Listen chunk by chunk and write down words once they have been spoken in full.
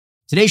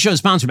Today's show is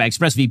sponsored by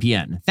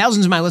ExpressVPN.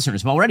 Thousands of my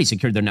listeners have already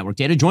secured their network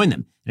data. Join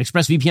them at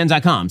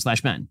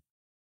expressvpn.com/Ben.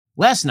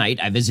 Last night,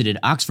 I visited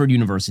Oxford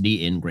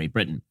University in Great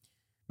Britain.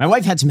 My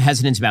wife had some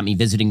hesitance about me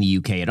visiting the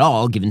UK at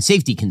all, given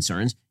safety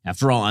concerns.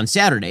 After all, on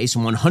Saturday,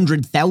 some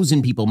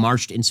 100,000 people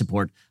marched in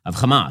support of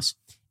Hamas.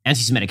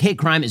 Anti-Semitic hate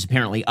crime is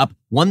apparently up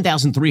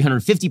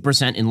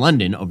 1,350% in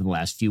London over the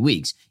last few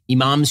weeks.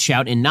 Imams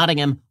shout in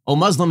Nottingham, "O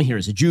Muslim, here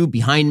is a Jew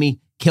behind me,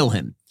 kill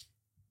him."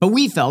 But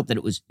we felt that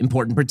it was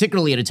important,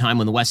 particularly at a time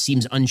when the West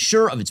seems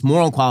unsure of its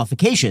moral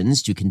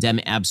qualifications to condemn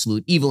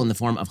absolute evil in the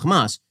form of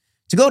Hamas,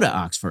 to go to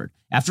Oxford.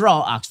 After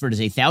all, Oxford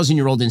is a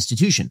 1,000-year-old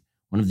institution,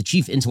 one of the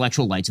chief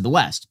intellectual lights of the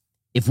West.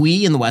 If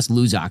we in the West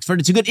lose Oxford,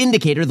 it's a good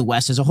indicator the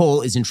West as a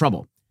whole is in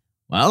trouble.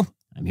 Well,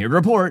 I'm here to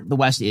report the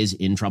West is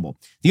in trouble.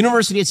 The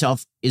university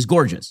itself is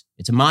gorgeous.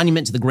 It's a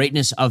monument to the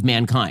greatness of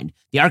mankind.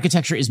 The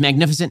architecture is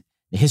magnificent.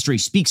 The history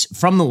speaks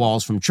from the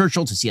walls, from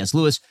Churchill to C.S.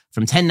 Lewis,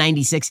 from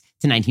 1096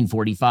 to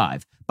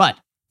 1945. But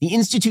the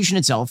institution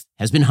itself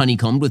has been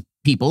honeycombed with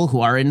people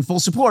who are in full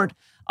support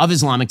of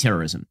Islamic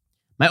terrorism.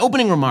 My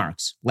opening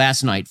remarks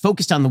last night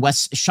focused on the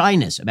West's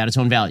shyness about its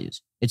own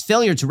values, its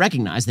failure to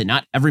recognize that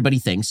not everybody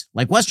thinks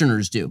like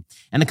Westerners do,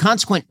 and the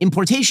consequent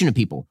importation of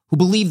people who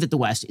believe that the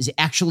West is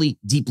actually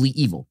deeply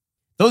evil.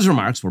 Those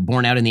remarks were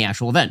borne out in the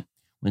actual event,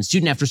 when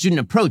student after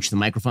student approached the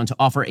microphone to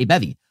offer a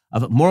bevy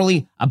of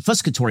morally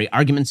obfuscatory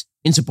arguments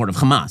in support of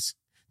Hamas.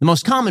 The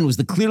most common was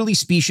the clearly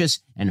specious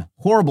and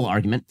horrible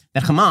argument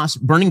that Hamas,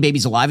 burning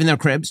babies alive in their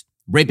cribs,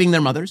 raping their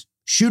mothers,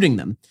 shooting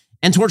them,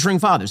 and torturing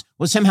fathers,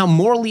 was somehow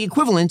morally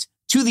equivalent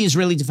to the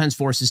Israeli Defense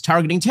Forces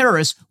targeting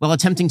terrorists while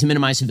attempting to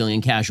minimize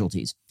civilian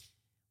casualties.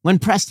 When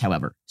pressed,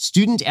 however,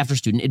 student after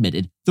student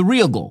admitted the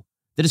real goal,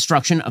 the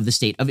destruction of the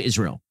state of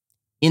Israel,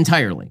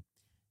 entirely.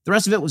 The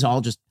rest of it was all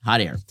just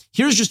hot air.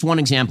 Here's just one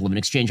example of an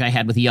exchange I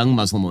had with a young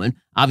Muslim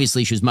woman.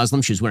 Obviously, she was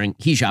Muslim. She was wearing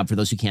hijab, for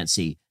those who can't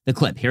see the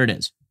clip. Here it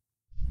is.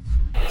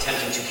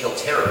 Attempting to kill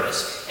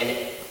terrorists and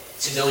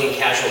civilian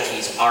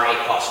casualties are a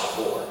cost of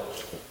war.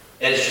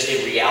 That is just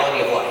a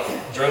reality of life.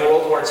 During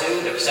World War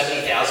II, there were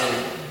 70,000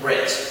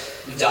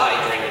 Brits who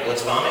died during the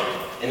Blitz bombing,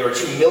 and there were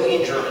 2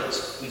 million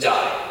Germans who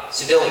died,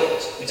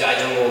 civilians who died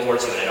during World War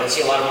II. And I don't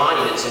see a lot of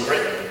monuments in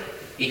Britain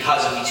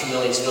because of the 2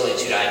 million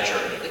civilians who died in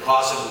Germany. The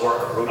costs of war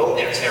are brutal,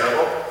 they're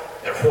terrible,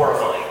 they're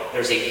horrifying.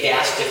 There's a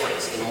vast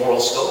difference in moral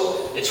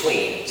scope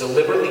between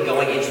deliberately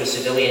going into a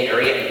civilian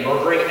area and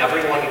murdering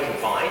everyone you can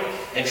find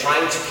and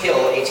trying to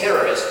kill a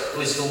terrorist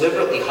who is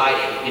deliberately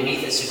hiding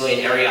beneath a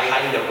civilian area,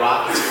 hiding their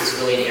rockets in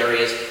civilian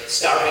areas,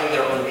 starving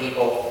their own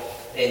people.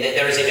 And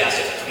there is a vast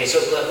difference. Okay, so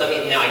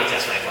now I get to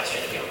ask my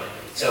question, if you don't mind.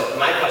 So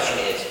my question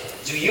is,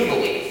 do you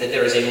believe that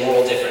there is a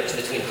moral difference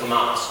between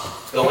Hamas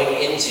going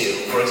into,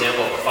 for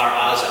example, Kfar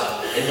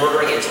Aza and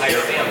murdering entire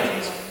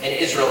families, and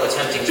Israel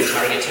attempting to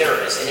target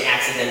terrorists and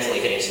accidentally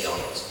hitting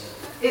civilians?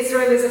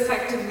 Israel is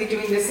effectively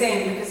doing the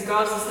same because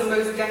Gaza is the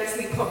most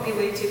densely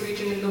populated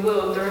region in the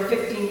world. There are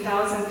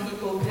 15,000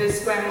 people per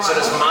square mile. So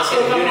does Hamas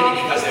get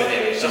immunity because they're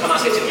there? So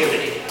Hamas gets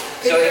immunity.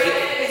 So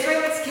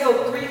Israel has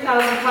killed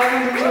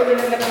 3,500 children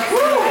in the past year.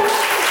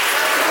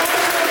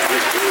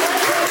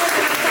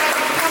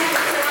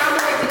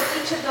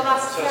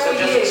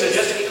 So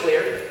just to be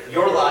clear,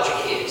 your logic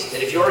is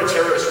that if you're a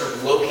terrorist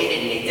group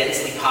located in a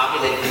densely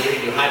populated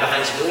community, you hide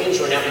behind civilians,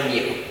 you're now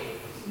immune.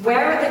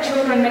 Where are the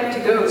children meant to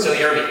go? So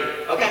you're immune.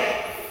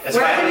 Okay. That's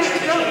why I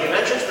mentioned you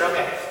mentioned, but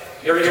okay.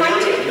 Your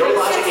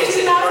logic is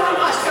that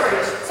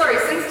Sorry,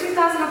 since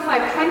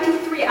 2005,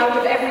 23 out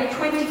of every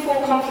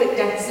 24 conflict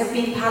deaths have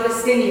been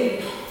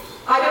Palestinian.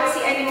 I don't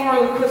see any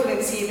moral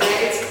equivalency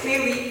there. It's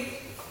clearly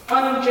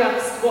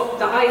unjust what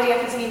the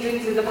IDF has been doing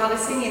to the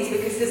Palestinians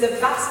because there's a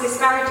vast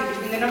disparity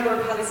between the number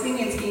of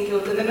Palestinians being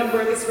killed and the number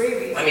of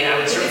Israelis. I mean, I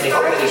would certainly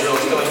hope that Israel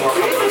is going more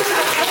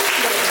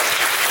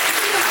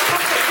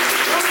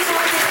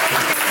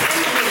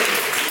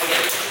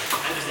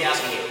I'm just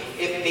asking you,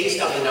 if based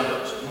on the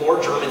numbers,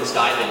 more Germans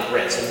died than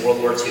Brits in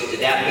World War II, did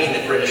that mean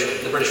that the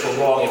British were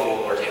wrong in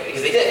World War II?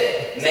 Because they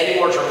did. Many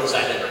more Germans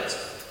died than Brits.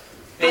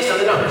 Based on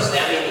the numbers, does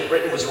that mean that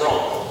Britain was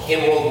wrong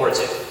in World War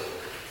II?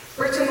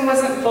 Britain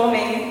wasn't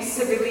bombing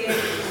civilians.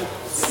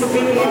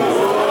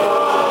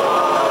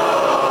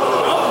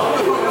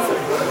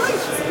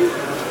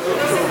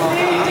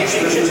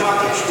 You should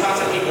talk to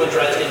people in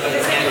Dresden, but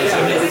you can't use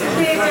There's a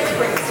clear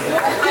difference.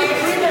 I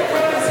agree that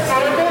war is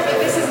horrible, but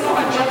this is not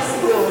a just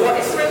war. What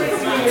Israel is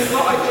doing is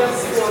not a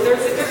just war.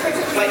 There's a difference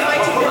between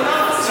fighting the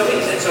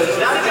Nazis. So it's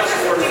not a just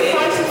war.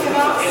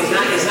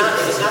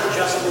 It's not a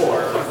just war.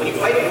 When you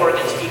fight a war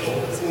against people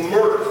who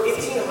murder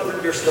 1,500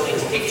 of your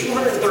civilians, take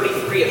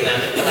 233 of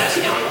them at the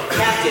last count,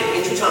 captive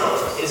into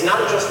tunnels, it is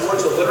not a just war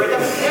to liberate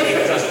them.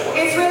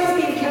 Israel's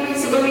been killing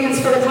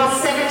civilians for the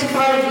past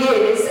 75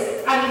 years,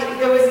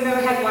 and there was no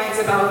headlines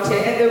about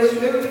it, and there was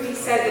nobody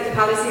said that the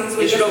Palestinians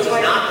were Israel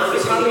does not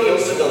purposely kill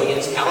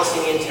civilians.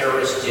 Palestinian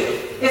terrorists do.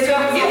 If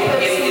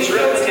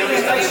Israel puts down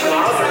its guns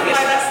tomorrow,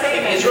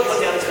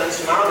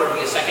 there will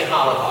be a second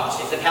Holocaust.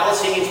 If the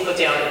Palestinians put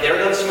down their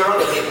guns tomorrow,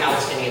 there will be a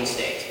Palestinian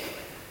state.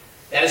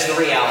 That is the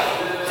reality.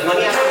 And let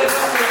me ask you this.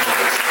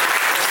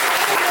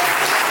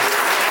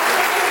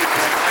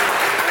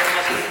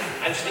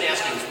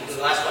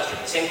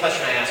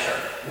 question I asked her.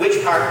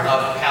 Which part of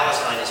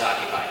Palestine is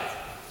occupied?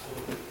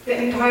 The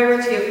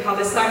entirety of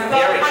Palestine. But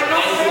Very, I'm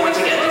not and once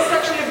again,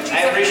 destruction of Jews.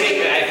 I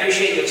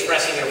appreciate you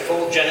expressing your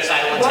full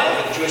genocidal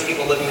intent with Jewish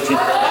people living within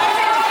A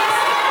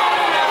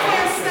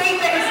state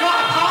that is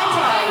not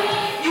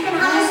apartheid. You can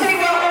have a state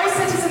where all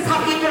citizens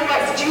have equal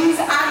rights,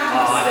 Jews and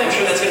Muslims. I'm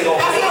sure that's going to go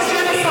That's not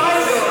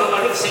genocidal.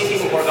 under the same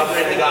people who are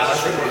governing the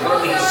Gaza Strip where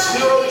currently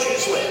 0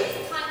 Jews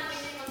live.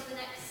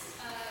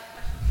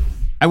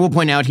 I will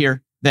point out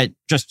here that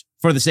just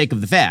for the sake of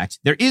the fact,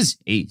 there is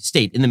a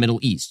state in the Middle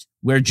East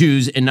where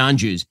Jews and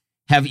non-Jews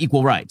have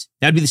equal rights.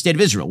 That would be the state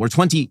of Israel, where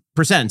 20%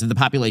 of the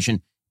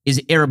population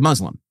is Arab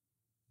Muslim.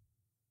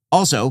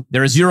 Also,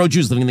 there are 0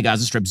 Jews living in the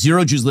Gaza Strip,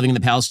 0 Jews living in the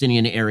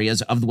Palestinian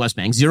areas of the West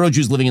Bank, 0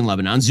 Jews living in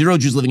Lebanon, 0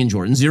 Jews living in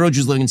Jordan, 0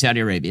 Jews living in Saudi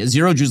Arabia,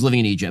 0 Jews living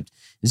in Egypt,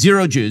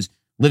 0 Jews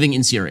living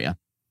in Syria.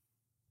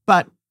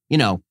 But,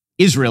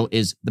 Israel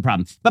is the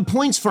problem. But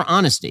points for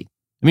honesty.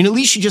 I mean, at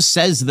least she just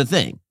says the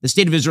thing. The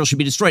state of Israel should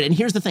be destroyed. And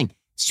here's the thing.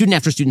 Student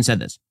after student said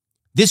this.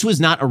 This was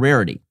not a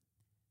rarity.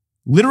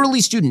 Literally,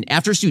 student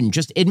after student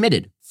just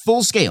admitted,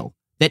 full scale,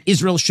 that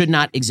Israel should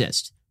not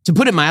exist. To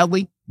put it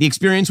mildly, the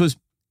experience was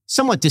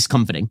somewhat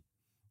discomforting.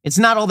 It's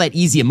not all that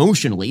easy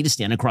emotionally to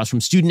stand across from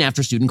student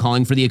after student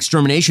calling for the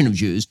extermination of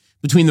Jews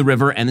between the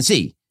river and the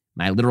sea,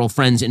 my literal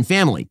friends and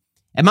family.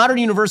 At modern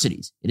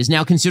universities, it is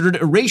now considered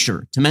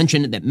erasure to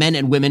mention that men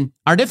and women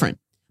are different,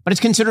 but it's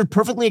considered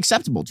perfectly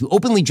acceptable to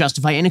openly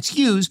justify and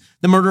excuse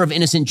the murder of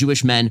innocent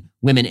Jewish men,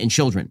 women, and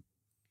children.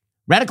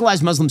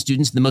 Radicalized Muslim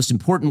students in the most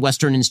important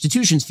Western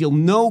institutions feel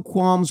no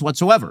qualms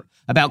whatsoever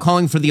about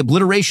calling for the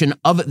obliteration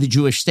of the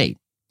Jewish state.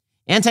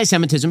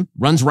 Anti-Semitism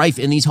runs rife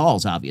in these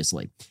halls,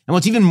 obviously. And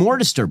what's even more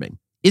disturbing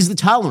is the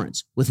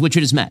tolerance with which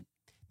it is met.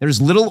 There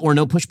is little or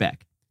no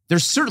pushback.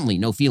 There's certainly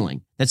no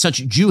feeling that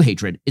such Jew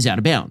hatred is out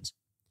of bounds.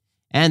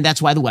 And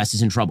that's why the West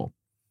is in trouble.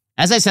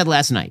 As I said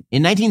last night,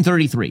 in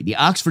 1933, the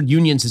Oxford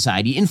Union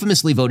Society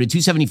infamously voted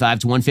 275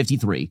 to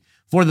 153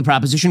 for the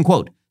proposition,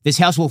 quote, "This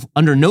House will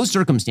under no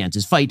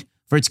circumstances fight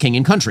for its king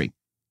and country."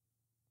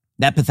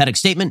 That pathetic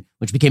statement,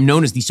 which became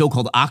known as the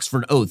so-called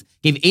Oxford Oath,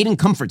 gave aid and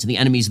comfort to the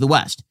enemies of the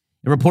West.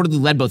 It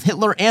reportedly led both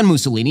Hitler and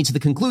Mussolini to the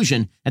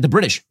conclusion that the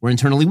British were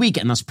internally weak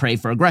and thus prey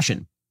for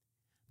aggression.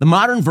 The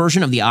modern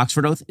version of the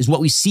Oxford Oath is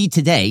what we see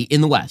today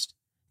in the West.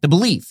 The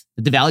belief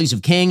that the values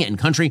of king and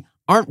country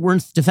aren't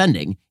worth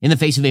defending in the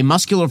face of a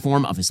muscular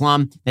form of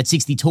Islam that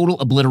seeks the total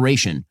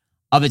obliteration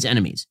of its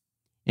enemies.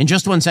 In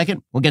just 1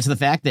 second, we'll get to the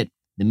fact that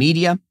the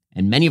media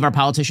and many of our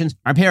politicians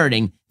are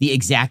parroting the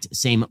exact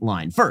same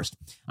line. First,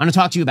 I want to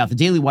talk to you about the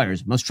Daily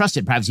Wire's most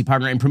trusted privacy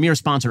partner and premier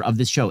sponsor of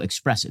this show,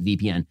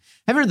 ExpressVPN.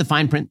 Have you heard of the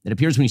fine print that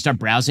appears when you start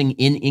browsing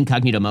in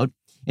incognito mode?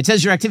 It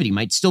says your activity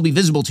might still be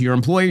visible to your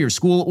employer, your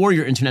school, or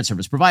your internet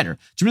service provider.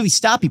 To really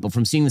stop people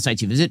from seeing the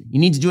sites you visit, you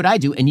need to do what I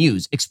do and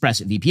use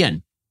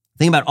ExpressVPN.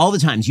 Think about all the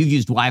times you've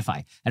used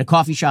Wi-Fi at a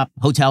coffee shop,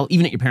 hotel,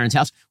 even at your parents'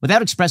 house.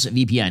 Without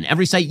ExpressVPN,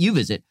 every site you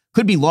visit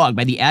could be logged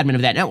by the admin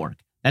of that network.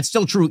 That's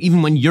still true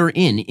even when you're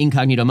in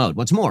incognito mode.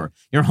 What's more,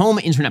 your home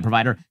internet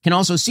provider can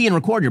also see and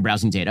record your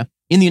browsing data.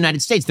 In the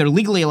United States, they're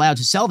legally allowed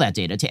to sell that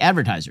data to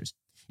advertisers.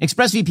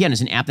 ExpressVPN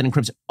is an app that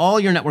encrypts all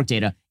your network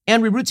data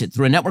and reroutes it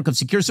through a network of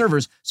secure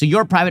servers so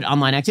your private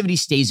online activity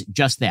stays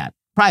just that,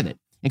 private.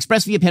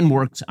 ExpressVPN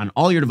works on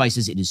all your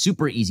devices. It is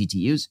super easy to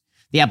use.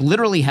 The app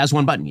literally has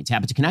one button. You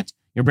tap it to connect.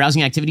 Your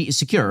browsing activity is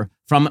secure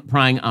from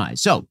prying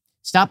eyes. So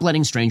stop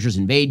letting strangers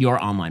invade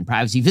your online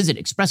privacy. Visit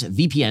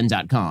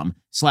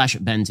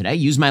expressvpn.com/Ben today.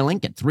 Use my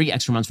link, get 3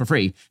 extra months for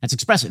free. That's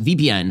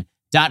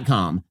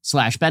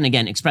expressvpn.com/Ben.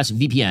 Again,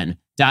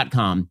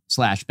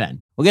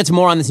 expressvpn.com/Ben. We'll get to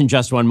more on this in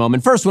just one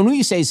moment. First, when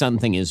we say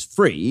something is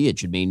free, it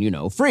should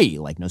mean, free,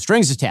 like no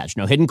strings attached,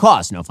 no hidden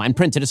costs, no fine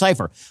print to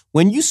decipher.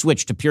 When you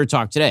switch to Pure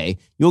Talk today,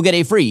 you'll get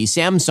a free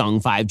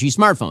Samsung 5G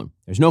smartphone.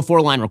 There's no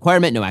 4-line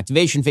requirement, no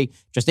activation fee,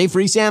 just a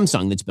free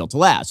Samsung that's built to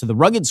last with a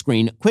rugged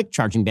screen, quick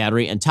charging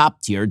battery, and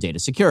top-tier data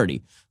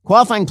security.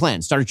 Qualifying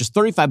plans start at just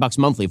 $35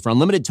 monthly for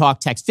unlimited talk,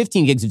 text,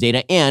 15 gigs of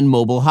data, and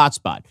mobile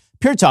hotspot.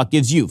 Pure Talk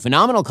gives you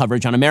phenomenal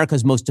coverage on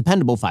America's most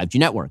dependable 5G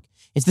network.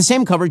 It's the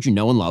same coverage you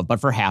know and love, but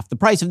for half the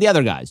price of the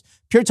other guys.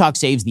 Pure Talk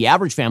saves the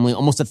average family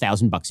almost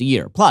 $1,000 a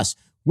year. Plus,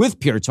 with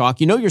Pure Talk,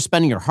 you know you're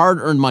spending your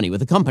hard-earned money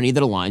with a company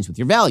that aligns with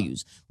your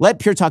values. Let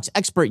Pure Talk's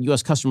expert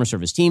U.S. customer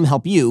service team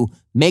help you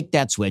make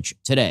that switch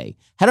today.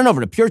 Head on over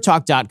to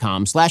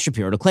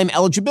puretalk.com/Shapiro to claim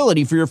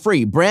eligibility for your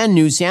free brand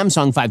new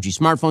Samsung 5G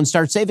smartphone.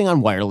 Start saving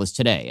on wireless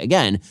today.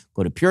 Again,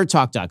 go to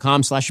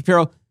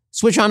puretalk.com/Shapiro.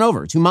 Switch on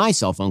over to my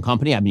cell phone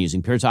company. I've been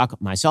using Pure Talk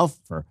myself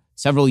for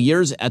several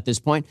years at this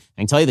point.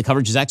 I can tell you the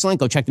coverage is excellent.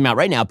 Go check them out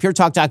right now,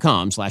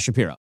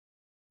 puretalk.com/Shapiro.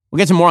 We'll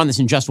get to more on this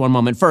in just one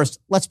moment. First,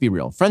 let's be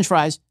real. French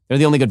fries, they're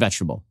the only good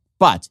vegetable.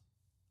 But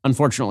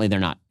unfortunately, they're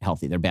not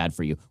healthy. They're bad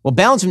for you. Well,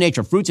 Balance of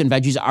Nature fruits and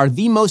veggies are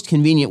the most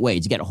convenient way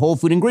to get whole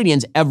food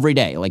ingredients every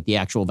day, like the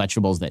actual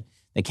vegetables that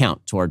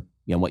count toward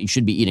what you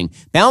should be eating.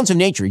 Balance of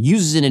Nature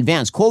uses an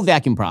advanced cold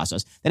vacuum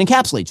process that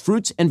encapsulates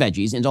fruits and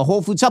veggies into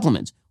whole food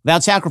supplements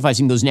without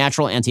sacrificing those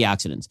natural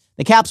antioxidants.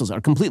 The capsules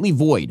are completely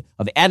void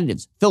of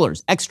additives,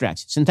 fillers,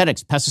 extracts,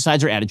 synthetics,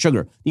 pesticides, or added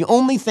sugar. The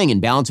only thing in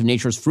Balance of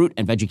Nature's fruit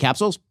and veggie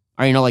capsules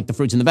are, like the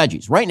fruits and the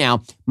veggies. Right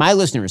now, my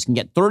listeners can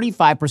get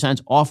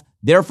 35% off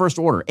their first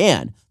order,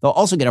 and they'll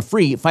also get a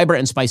free fiber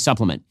and spice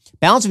supplement.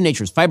 Balance of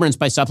Nature's fiber and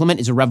spice supplement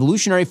is a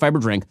revolutionary fiber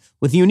drink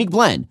with a unique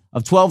blend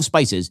of 12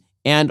 spices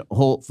and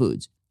whole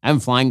foods. I've been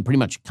flying pretty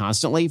much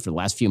constantly for the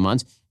last few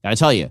months. Gotta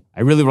tell you,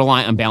 I really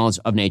rely on Balance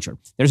of Nature.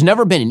 There's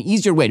never been an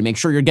easier way to make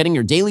sure you're getting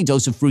your daily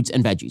dose of fruits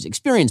and veggies.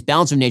 Experience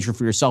Balance of Nature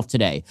for yourself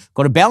today.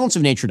 Go to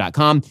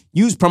balanceofnature.com,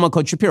 use promo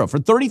code Shapiro for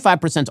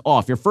 35%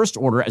 off your first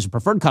order as a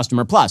preferred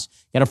customer, plus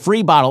get a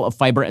free bottle of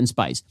fiber and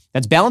spice.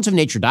 That's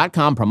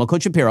balanceofnature.com, promo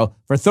code Shapiro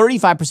for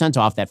 35%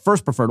 off that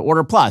first preferred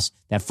order, plus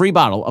that free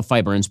bottle of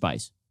fiber and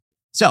spice.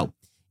 So,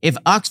 if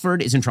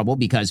Oxford is in trouble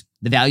because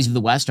the values of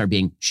the West are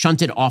being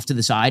shunted off to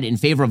the side in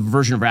favor of a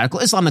version of radical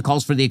Islam that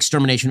calls for the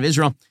extermination of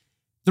Israel,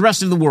 the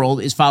rest of the world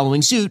is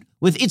following suit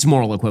with its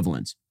moral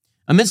equivalents.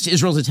 Amidst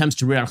Israel's attempts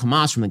to root out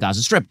Hamas from the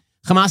Gaza Strip,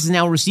 Hamas is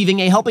now receiving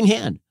a helping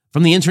hand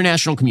from the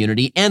international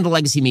community and the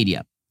legacy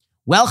media.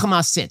 While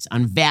Hamas sits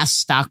on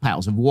vast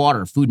stockpiles of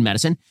water, food, and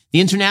medicine,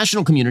 the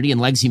international community and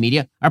legacy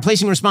media are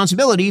placing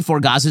responsibility for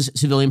Gaza's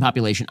civilian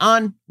population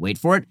on, wait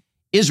for it,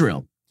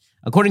 Israel.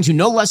 According to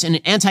no less an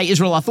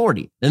anti-Israel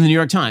authority than the New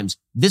York Times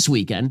this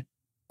weekend,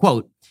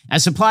 quote,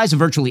 as supplies of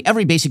virtually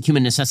every basic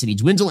human necessity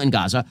dwindle in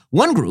Gaza,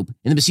 one group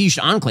in the besieged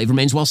enclave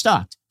remains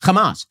well-stocked,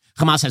 Hamas.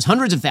 Hamas has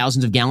hundreds of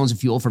thousands of gallons of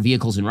fuel for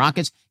vehicles and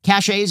rockets,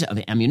 caches of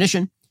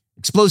ammunition,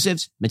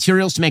 explosives,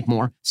 materials to make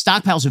more,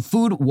 stockpiles of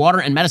food, water,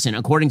 and medicine,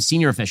 according to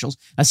senior officials.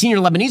 A senior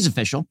Lebanese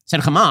official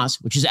said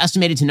Hamas, which is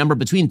estimated to number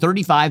between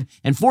 35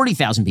 and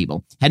 40,000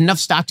 people, had enough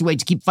stocked away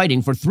to keep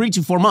fighting for 3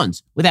 to 4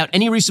 months without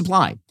any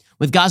resupply.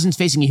 With Gazans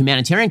facing a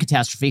humanitarian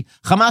catastrophe,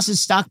 Hamas's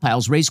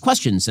stockpiles raise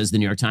questions, says the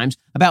New York Times,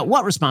 about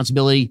what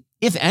responsibility,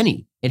 if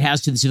any, it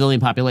has to the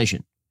civilian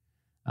population.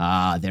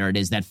 There it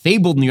is, that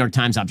fabled New York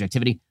Times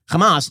objectivity.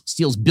 Hamas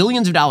steals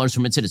billions of dollars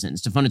from its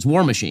citizens to fund its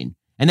war machine.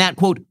 And that,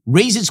 quote,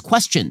 raises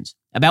questions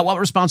about what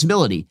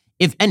responsibility,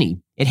 if any,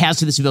 it has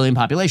to the civilian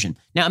population.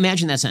 Now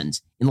imagine that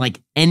sentence in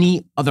like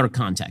any other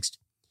context.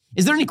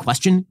 Is there any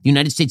question the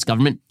United States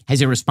government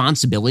has a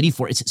responsibility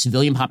for its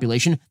civilian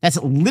population? That's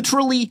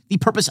literally the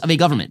purpose of a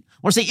government,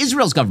 or say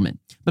Israel's government.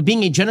 But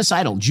being a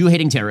genocidal,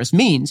 Jew-hating terrorist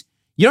means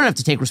you don't have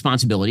to take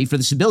responsibility for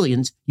the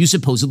civilians you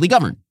supposedly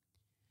govern.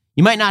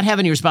 You might not have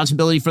any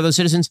responsibility for those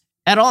citizens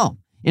at all.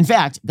 In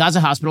fact, Gaza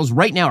hospitals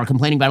right now are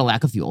complaining about a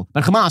lack of fuel,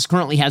 but Hamas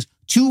currently has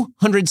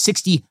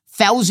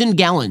 260,000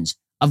 gallons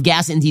of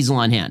gas and diesel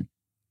on hand.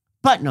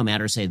 But no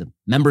matter, say, the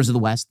members of the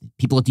West, the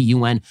people at the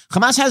UN,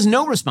 Hamas has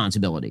no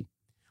responsibility,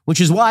 which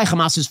is why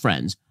Hamas's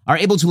friends are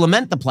able to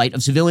lament the plight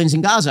of civilians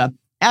in Gaza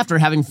after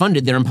having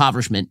funded their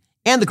impoverishment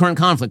and the current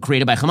conflict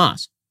created by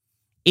Hamas.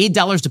 Aid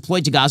dollars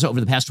deployed to Gaza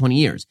over the past 20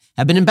 years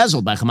have been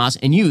embezzled by Hamas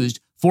and used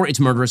for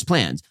its murderous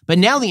plans. But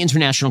now the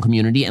international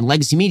community and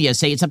legacy media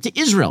say it's up to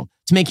Israel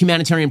to make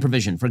humanitarian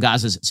provision for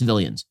Gaza's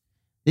civilians.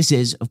 This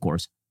is, of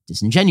course,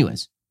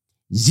 disingenuous.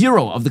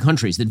 0 of the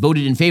countries that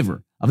voted in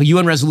favor of a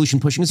UN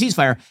resolution pushing a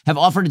ceasefire have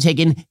offered to take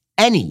in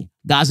any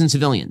Gazan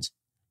civilians.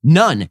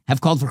 None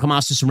have called for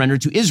Hamas to surrender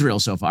to Israel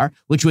so far,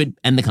 which would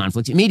end the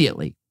conflict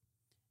immediately.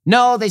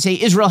 No, they say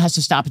Israel has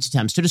to stop its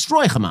attempts to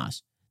destroy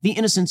Hamas. The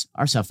innocents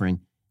are suffering.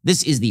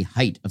 This is the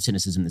height of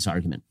cynicism, this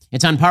argument.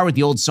 It's on par with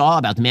the old saw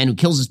about the man who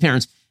kills his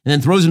parents and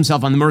then throws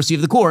himself on the mercy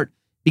of the court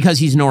because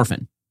he's an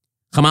orphan.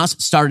 Hamas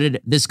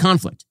started this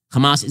conflict.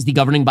 Hamas is the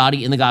governing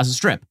body in the Gaza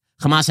Strip.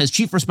 Hamas has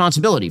chief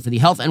responsibility for the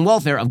health and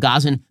welfare of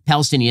Gazan,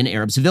 Palestinian,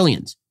 Arab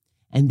civilians.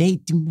 And they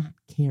do not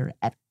care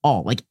at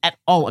all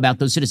about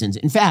those citizens.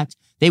 In fact,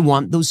 they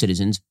want those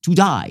citizens to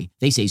die.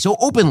 They say so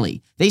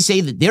openly. They say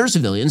that their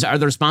civilians are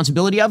the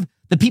responsibility of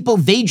the people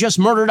they just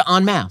murdered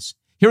en masse.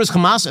 Here is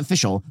Hamas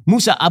official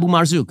Musa Abu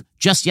Marzouk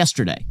just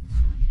yesterday.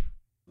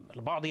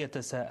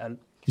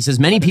 He says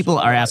many people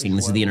are asking,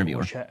 this is the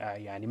interviewer, since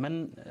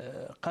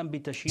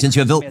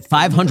you have built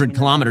 500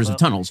 kilometers of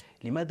tunnels,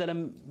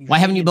 why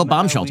haven't you built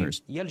bomb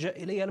shelters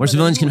where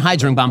civilians can hide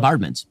during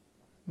bombardments?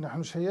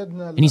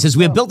 And he says,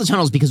 we have built the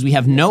tunnels because we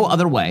have no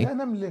other way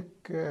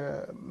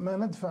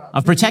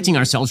of protecting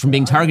ourselves from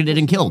being targeted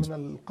and killed.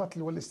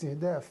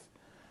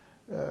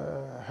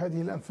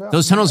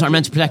 Those tunnels are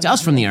meant to protect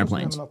us from the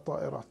airplanes.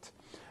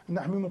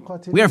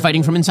 We are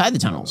fighting from inside the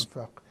tunnels.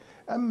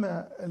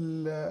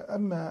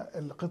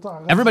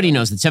 Everybody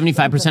knows that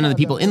 75% of the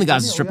people in the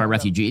Gaza Strip are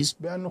refugees.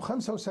 And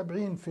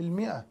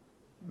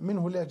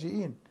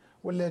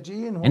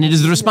it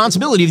is the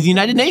responsibility of the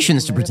United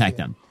Nations to protect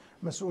them.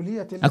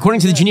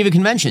 According to the Geneva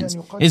Conventions,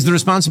 it is the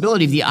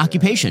responsibility of the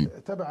occupation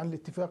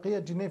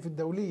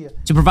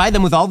to provide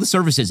them with all the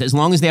services as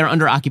long as they are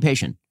under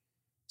occupation.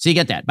 So you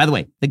get that. By the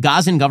way, the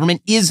Gazan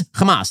government is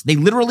Hamas. They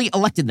literally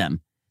elected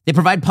them. They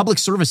provide public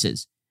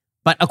services.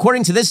 But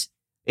according to this,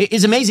 it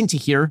is amazing to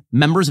hear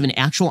members of an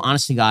actual,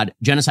 honest-to-God,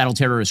 genocidal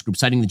terrorist group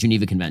citing the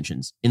Geneva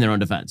Conventions in their own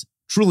defense.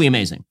 Truly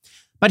amazing.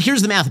 But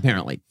here's the math,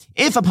 apparently.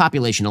 If a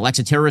population elects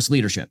a terrorist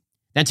leadership,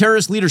 That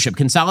terrorist leadership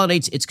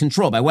consolidates its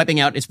control by wiping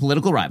out its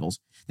political rivals.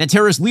 That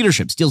terrorist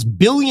leadership steals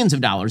billions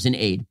of dollars in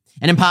aid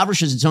and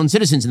impoverishes its own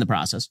citizens in the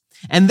process.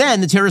 And then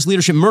the terrorist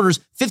leadership murders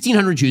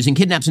 1,500 Jews and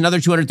kidnaps another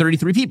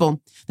 233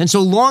 people. Then so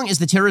long as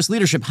the terrorist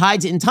leadership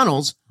hides in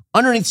tunnels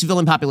underneath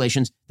civilian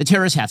populations, the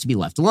terrorists have to be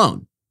left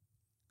alone.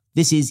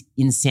 This is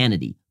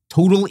insanity.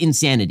 Total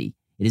insanity.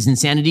 It is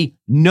insanity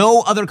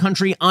no other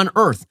country on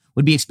earth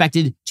would be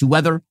expected to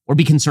weather or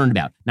be concerned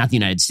about. Not the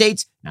United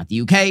States, not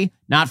the UK,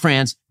 not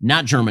France,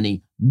 not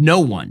Germany, no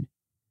one.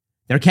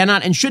 There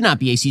cannot and should not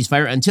be a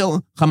ceasefire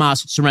until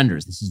Hamas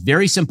surrenders. This is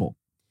very simple.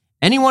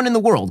 Anyone in the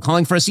world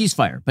calling for a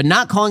ceasefire, but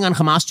not calling on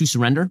Hamas to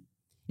surrender?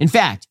 In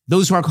fact,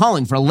 those who are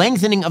calling for a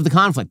lengthening of the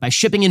conflict by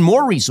shipping in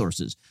more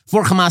resources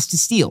for Hamas to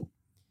steal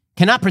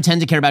cannot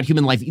pretend to care about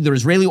human life, either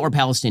Israeli or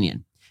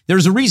Palestinian. There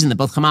is a reason that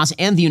both Hamas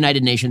and the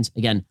United Nations,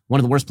 again, one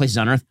of the worst places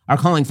on earth, are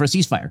calling for a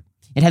ceasefire.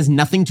 It has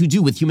nothing to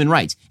do with human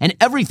rights and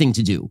everything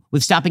to do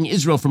with stopping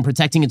Israel from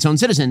protecting its own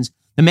citizens,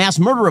 the mass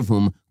murder of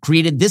whom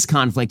created this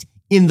conflict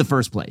in the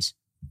first place.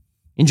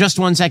 In just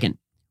 1 second,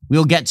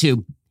 we'll get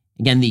to,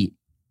 again, the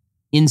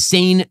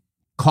insane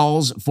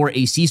calls for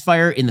a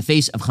ceasefire in the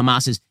face of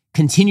Hamas's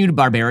continued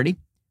barbarity.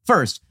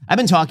 First, I've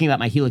been talking about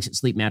my Helix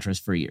sleep mattress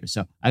for years,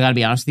 so I got to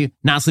be honest with you,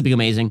 not sleeping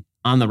amazing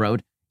on the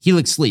road.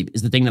 Helix Sleep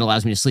is the thing that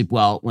allows me to sleep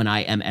well when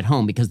I am at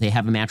home because they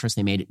have a mattress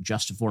they made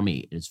just for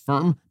me. It is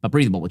firm but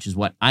breathable, which is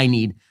what I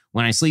need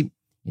when I sleep.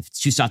 If it's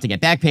too soft, I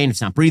get back pain. If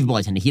it's not breathable,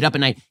 I tend to heat up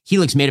at night.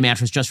 Helix made a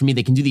mattress just for me.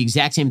 They can do the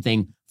exact same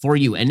thing for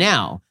you. And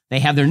now they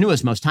have their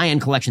newest, most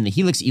high-end collection, the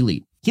Helix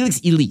Elite.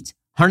 Helix Elite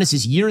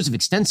harnesses years of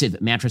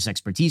extensive mattress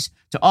expertise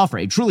to offer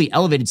a truly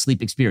elevated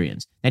sleep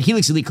experience. That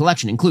Helix Elite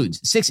collection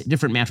includes 6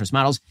 different mattress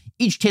models,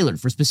 each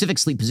tailored for specific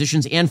sleep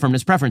positions and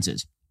firmness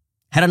preferences.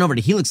 Head on over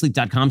to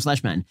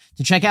helixsleep.com/men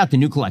to check out the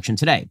new collection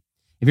today.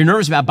 If you're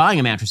nervous about buying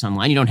a mattress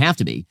online, you don't have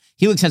to be.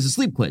 Helix has a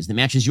sleep quiz that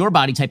matches your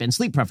body type and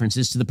sleep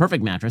preferences to the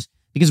perfect mattress,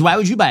 because why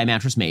would you buy a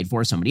mattress made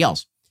for somebody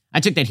else?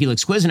 I took that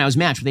Helix quiz and I was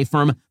matched with a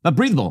firm but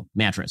breathable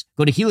mattress.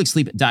 Go to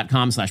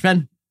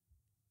helixsleep.com/men.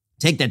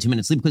 Take that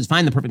 2-minute sleep quiz,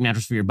 find the perfect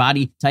mattress for your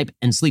body type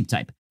and sleep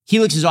type.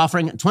 Helix is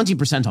offering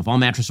 20% off all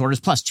mattress orders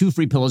plus 2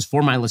 free pillows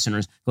for my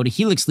listeners. Go to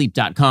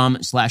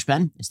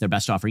helixsleep.com/Ben. It's their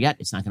best offer yet.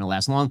 It's not going to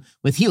last long.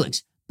 With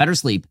Helix, better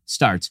sleep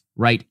starts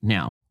right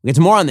now. We'll get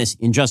to more on this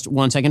in just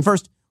 1 second.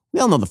 First, we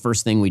all know the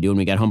first thing we do when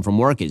we get home from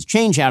work is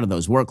change out of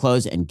those work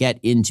clothes and get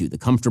into the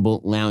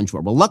comfortable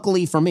loungewear. Well,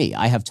 luckily for me,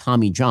 I have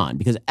Tommy John,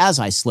 because as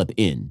I slip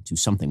into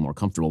something more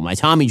comfortable, my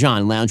Tommy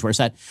John loungewear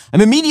set,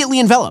 I'm immediately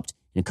enveloped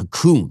in a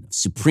cocoon of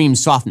supreme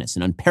softness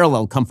and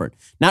unparalleled comfort.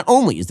 Not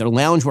only is their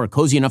loungewear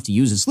cozy enough to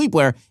use as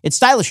sleepwear, it's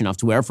stylish enough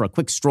to wear for a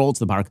quick stroll to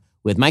the park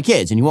with my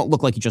kids, and you won't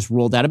look like you just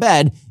rolled out of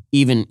bed,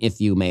 even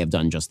if you may have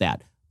done just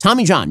that.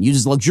 Tommy John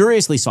uses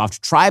luxuriously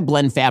soft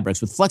tri-blend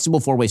fabrics with flexible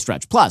 4-way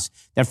stretch. Plus,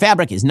 their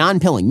fabric is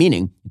non-pilling,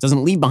 meaning it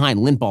doesn't leave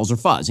behind lint balls or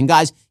fuzz. And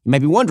guys, you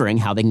might be wondering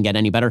how they can get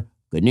any better.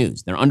 Good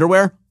news. Their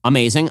underwear,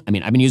 amazing. I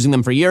mean, I've been using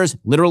them for years,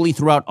 literally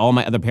throughout all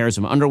my other pairs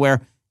of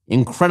underwear.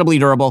 Incredibly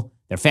durable.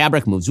 Their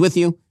fabric moves with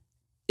you.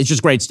 It's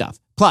just great stuff.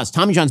 Plus,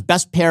 Tommy John's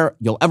best pair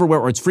you'll ever wear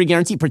or its free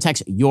guarantee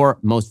protects your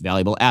most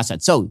valuable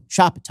asset. So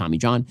shop Tommy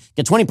John.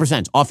 Get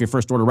 20% off your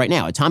first order right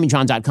now at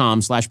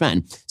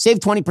TommyJohn.com/Ben. Save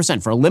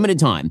 20% for a limited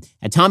time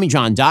at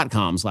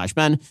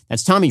TommyJohn.com/Ben.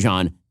 That's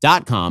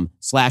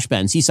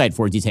TommyJohn.com/Ben. See site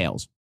for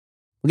details.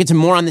 We'll get to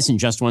more on this in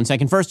just 1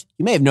 second. First,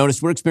 you may have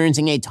noticed we're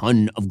experiencing a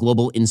ton of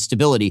global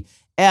instability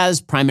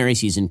as primary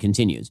season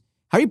continues.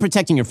 How are you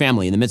protecting your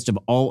family in the midst of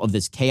all of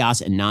this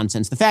chaos and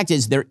nonsense? The fact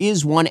is, there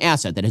is one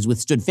asset that has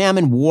withstood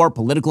famine, war,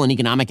 political, and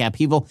economic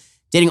upheaval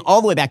dating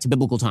all the way back to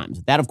biblical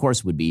times. That, of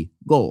course, would be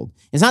gold.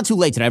 It's not too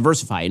late to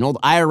diversify an old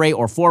IRA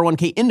or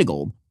 401k into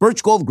gold.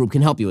 Birch Gold Group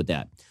can help you with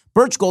that.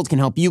 Birch Gold can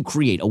help you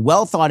create a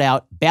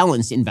well-thought-out,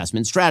 balanced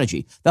investment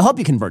strategy. They'll help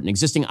you convert an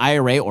existing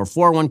IRA or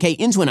 401k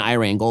into an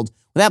IRA in gold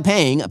without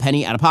paying a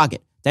penny out of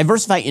pocket.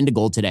 Diversify into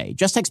gold today.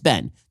 Just text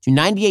Ben to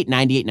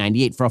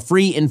 989898 for a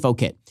free info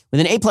kit. With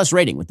an A+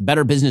 rating with the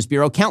Better Business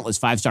Bureau, countless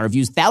 5-star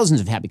reviews,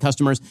 thousands of happy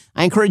customers,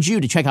 I encourage you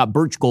to check out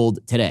Birch Gold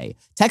today.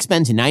 Text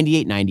Ben to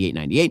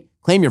 989898.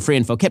 Claim your free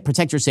info kit.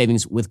 Protect your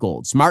savings with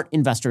gold. Smart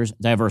investors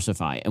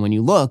diversify. And when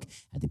you look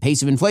at the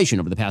pace of inflation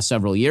over the past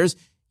several years,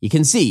 you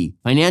can see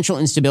financial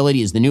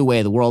instability is the new way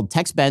of the world.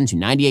 Text Ben to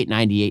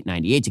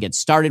 989898 to get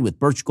started with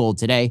Birch Gold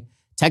today.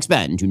 Text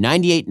Ben to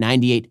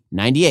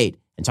 989898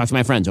 and talk to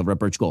my friends over at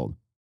Birch Gold.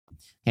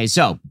 Okay,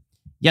 so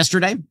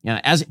yesterday,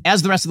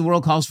 as the rest of the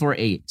world calls for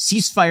a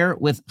ceasefire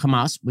with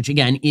Hamas, which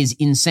again is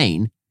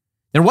insane,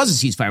 there was a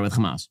ceasefire with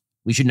Hamas,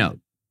 we should note.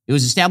 It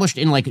was established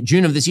in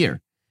June of this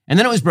year. And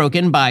then it was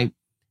broken by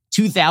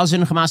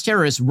 2,000 Hamas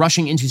terrorists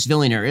rushing into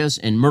civilian areas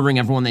and murdering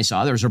everyone they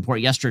saw. There was a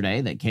report yesterday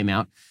that came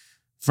out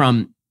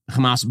from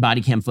Hamas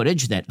body cam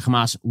footage that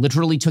Hamas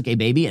literally took a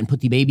baby and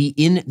put the baby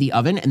in the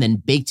oven and then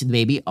baked the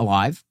baby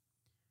alive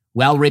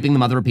while raping the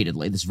mother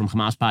repeatedly. This is from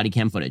Hamas body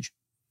cam footage.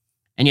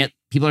 And yet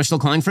people are still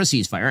calling for a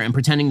ceasefire and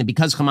pretending that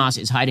because Hamas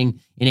is hiding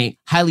in a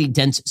highly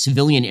dense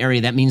civilian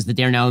area, that means that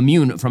they're now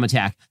immune from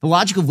attack. The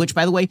logic of which,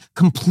 by the way,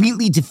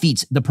 completely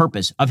defeats the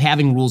purpose of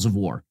having rules of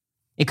war.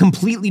 It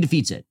completely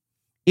defeats it.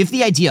 If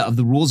the idea of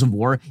the rules of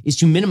war is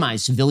to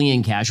minimize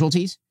civilian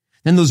casualties,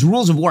 then those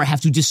rules of war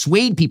have to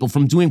dissuade people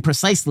from doing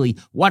precisely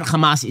what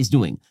Hamas is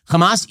doing.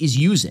 Hamas is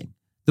using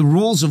the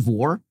rules of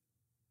war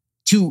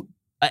to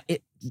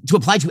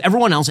apply to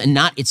everyone else and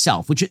not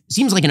itself, which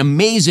seems like an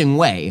amazing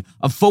way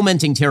of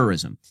fomenting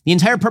terrorism. The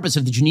entire purpose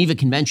of the Geneva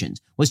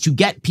Conventions was to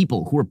get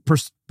people who were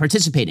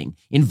participating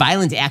in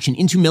violent action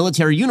into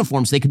military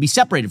uniforms so they could be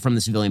separated from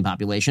the civilian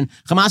population.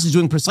 Hamas is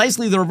doing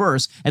precisely the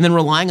reverse and then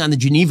relying on the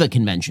Geneva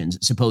Conventions,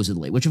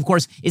 supposedly, which of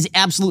course is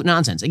absolute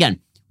nonsense. Again,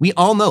 we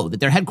all know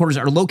that their headquarters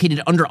are located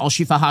under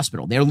Al-Shifa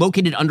Hospital. They are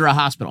located under a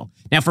hospital.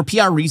 Now, for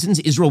PR reasons,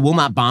 Israel will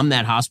not bomb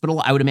that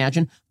hospital, I would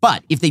imagine.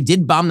 But if they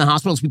did bomb the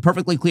hospital, let's be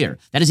perfectly clear.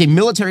 That is a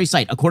military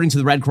site, according to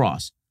the Red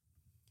Cross.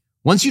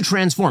 Once you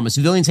transform a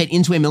civilian site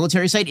into a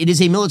military site, it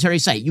is a military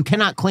site. You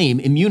cannot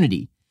claim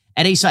immunity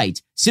at a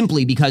site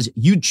simply because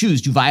you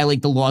choose to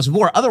violate the laws of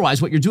war.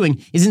 Otherwise, what you're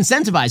doing is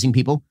incentivizing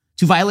people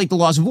to violate the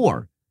laws of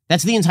war.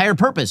 That's the entire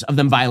purpose of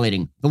them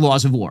violating the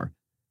laws of war.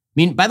 I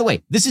mean, by the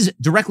way, this is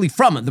directly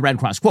from the Red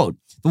Cross. Quote,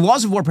 the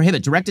laws of war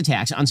prohibit direct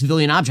attacks on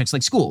civilian objects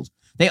like schools.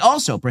 They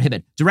also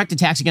prohibit direct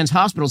attacks against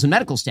hospitals and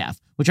medical staff,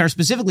 which are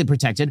specifically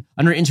protected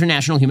under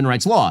international human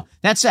rights law.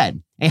 That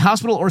said, a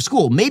hospital or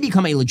school may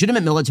become a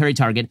legitimate military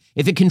target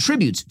if it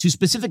contributes to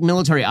specific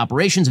military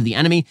operations of the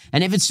enemy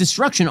and if its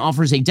destruction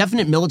offers a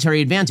definite military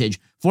advantage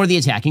for the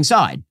attacking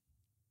side.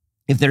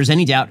 If there's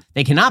any doubt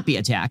they cannot be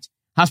attacked,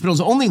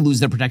 hospitals only lose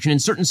their protection in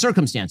certain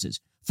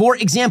circumstances. For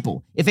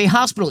example, if a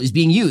hospital is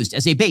being used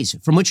as a base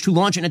from which to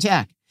launch an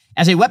attack,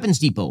 as a weapons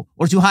depot,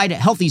 or to hide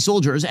healthy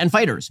soldiers and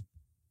fighters.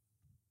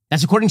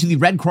 That's according to the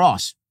Red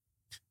Cross.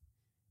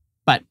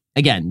 But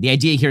again, the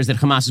idea here is that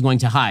Hamas is going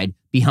to hide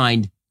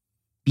behind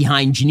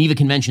Geneva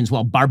Conventions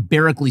while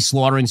barbarically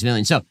slaughtering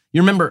civilians. So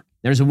you remember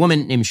there's a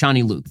woman named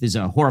Shani Luke. This is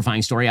a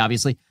horrifying story,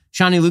 obviously.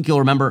 Shani Luke, you'll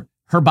remember,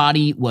 her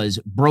body was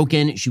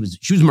broken. She was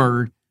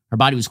murdered. Her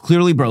body was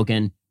clearly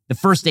broken. The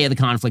first day of the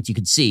conflict, you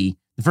could see,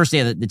 the first day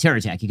of the terror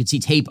attack, you could see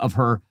tape of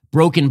her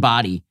broken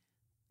body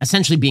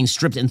essentially being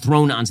stripped and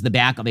thrown onto the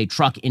back of a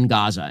truck in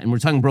Gaza. And we're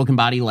talking broken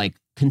body like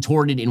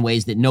contorted in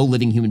ways that no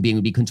living human being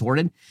would be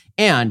contorted.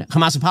 And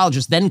Hamas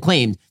apologists then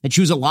claimed that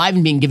she was alive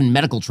and being given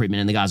medical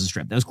treatment in the Gaza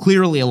Strip. That was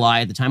clearly a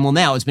lie at the time. Well,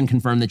 now it's been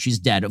confirmed that she's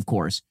dead, of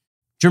course.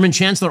 German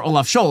Chancellor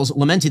Olaf Scholz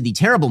lamented the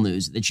terrible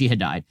news that she had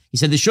died. He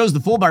said, this shows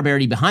the full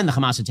barbarity behind the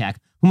Hamas attack,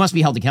 who must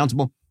be held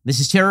accountable. This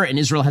is terror and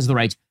Israel has the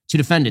right to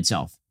defend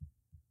itself.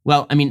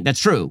 Well, I mean, that's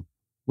true,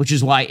 which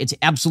is why it's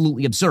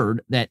absolutely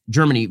absurd that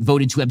Germany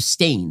voted to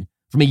abstain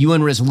from a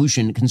UN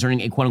resolution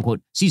concerning a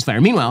quote-unquote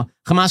ceasefire. Meanwhile,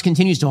 Hamas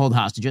continues to hold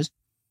hostages.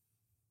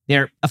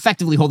 They're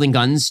effectively holding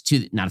guns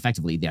to, not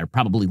effectively, they're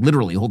probably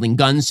literally holding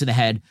guns to the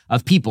head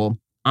of people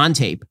on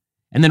tape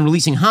and then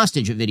releasing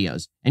hostage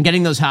videos and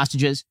getting those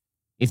hostages,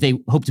 if they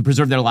hope to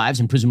preserve their lives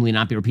and presumably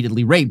not be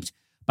repeatedly raped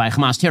by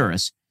Hamas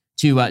terrorists,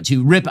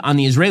 to rip on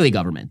the Israeli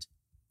government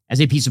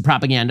as a piece of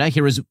propaganda.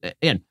 Here is,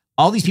 again,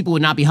 all these people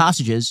would not be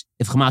hostages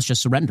if Hamas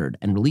just surrendered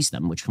and released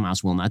them, which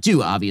Hamas will not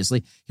do,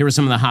 obviously. Here is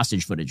some of the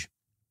hostage footage.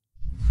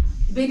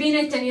 Bibi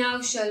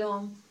Netanyahu,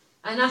 shalom.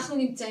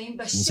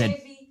 He said,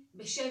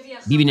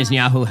 Bibi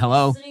Netanyahu,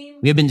 hello.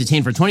 We have been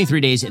detained for 23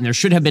 days and there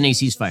should have been a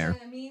ceasefire.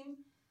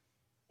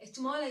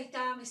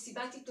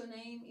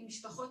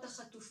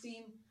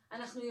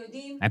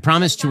 I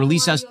promised to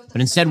release us, but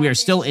instead we are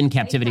still in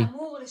captivity.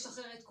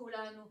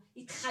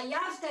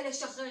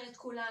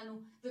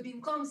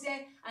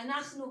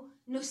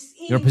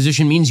 Your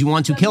position means you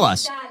want to kill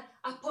us.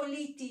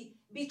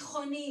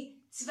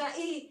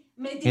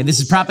 Okay, this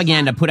is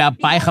propaganda put out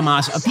by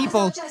Hamas of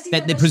people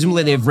that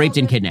presumably they have raped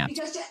and kidnapped.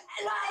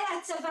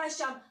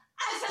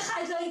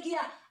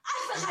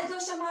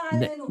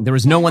 There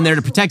was no one there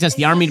to protect us.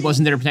 The army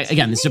wasn't there to protect.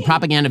 Again, this is a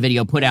propaganda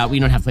video put out. We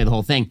don't have to play the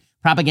whole thing.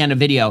 Propaganda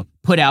video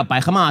put out by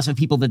Hamas of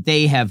people that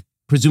they have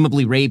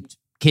presumably raped,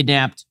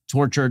 kidnapped,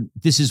 tortured.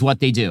 This is what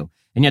they do.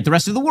 And yet the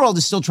rest of the world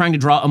is still trying to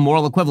draw a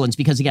moral equivalence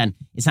because, again,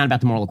 it's not about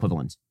the moral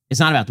equivalence. It's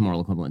not about the moral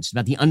equivalence. It's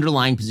about the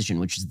underlying position,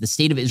 which is the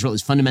state of Israel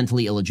is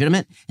fundamentally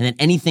illegitimate and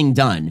that anything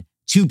done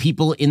to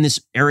people in this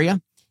area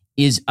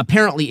is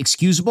apparently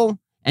excusable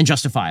and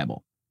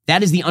justifiable.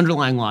 That is the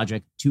underlying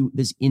logic to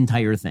this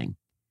entire thing.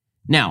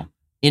 Now,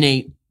 in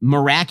a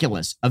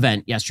miraculous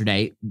event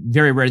yesterday,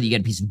 very rare that you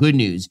get a piece of good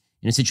news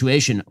in a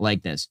situation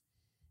like this.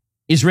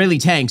 Israeli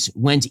tanks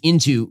went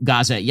into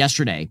Gaza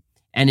yesterday,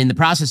 and in the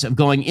process of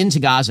going into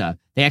Gaza,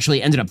 they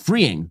actually ended up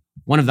freeing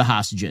one of the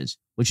hostages,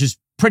 which is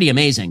pretty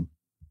amazing.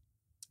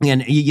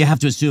 And you have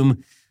to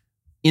assume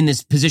in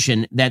this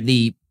position that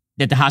the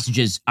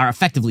hostages are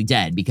effectively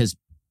dead because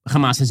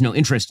Hamas has no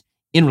interest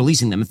in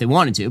releasing them. If they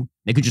wanted to,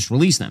 they could just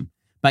release them.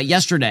 But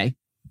yesterday,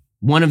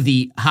 one of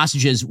the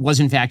hostages was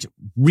in fact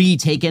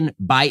retaken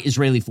by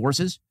Israeli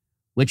forces,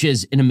 which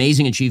is an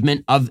amazing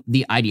achievement of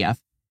the IDF.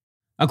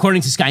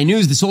 According to Sky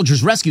News, the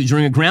soldiers rescued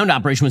during a ground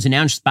operation was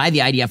announced by the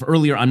IDF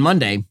earlier on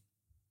Monday.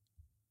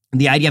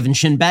 The IDF and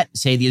Shin Bet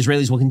say the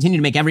Israelis will continue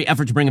to make every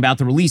effort to bring about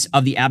the release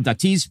of the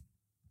abductees.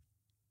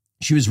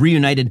 She was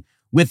reunited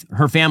with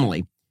her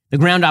family. The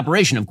ground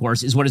operation, of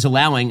course, is what is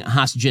allowing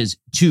hostages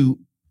to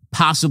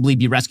possibly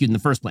be rescued in the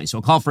first place. So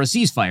a call for a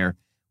ceasefire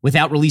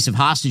without release of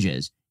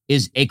hostages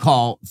is a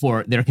call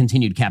for their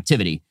continued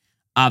captivity,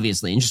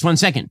 obviously. In just 1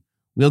 second,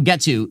 we'll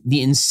get to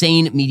the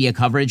insane media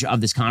coverage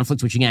of this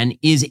conflict, which again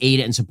is aid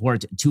and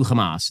support to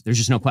Hamas. There's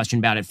just no question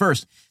about it.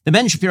 First, the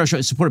Ben Shapiro Show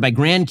is supported by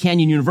Grand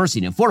Canyon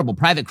University, an affordable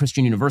private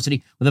Christian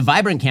university with a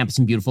vibrant campus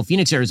in beautiful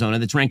Phoenix, Arizona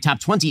that's ranked top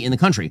 20 in the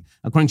country,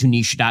 according to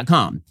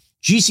Niche.com.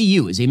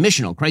 GCU is a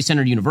missional,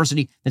 Christ-centered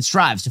university that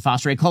strives to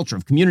foster a culture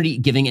of community,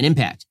 giving, and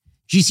impact.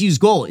 GCU's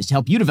goal is to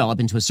help you develop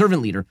into a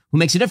servant leader who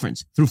makes a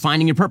difference through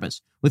finding your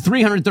purpose. With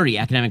 330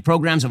 academic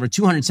programs, over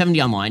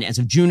 270 online as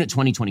of June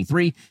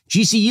 2023,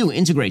 GCU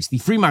integrates the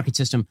free market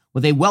system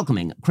with a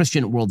welcoming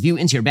Christian worldview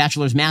into your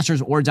bachelor's,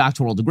 master's, or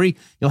doctoral degree.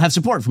 You'll have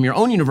support from your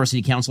own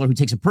university counselor who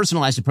takes a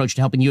personalized approach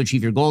to helping you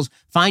achieve your goals.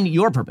 Find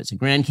your purpose at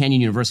Grand Canyon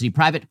University,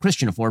 private,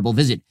 Christian, affordable.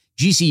 Visit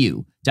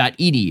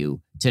gcu.edu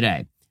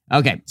today.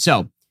 Okay,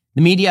 so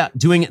the media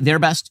doing their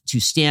best to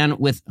stand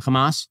with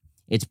Hamas.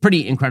 It's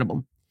pretty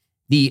incredible.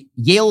 The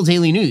Yale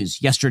Daily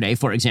News yesterday,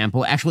 for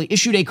example, actually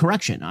issued a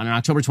correction on an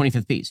October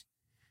 25th piece.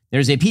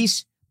 There's a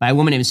piece by a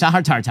woman named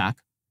Sahar Tartak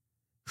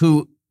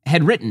who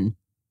had written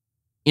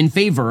in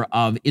favor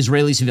of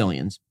Israeli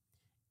civilians.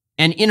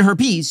 And in her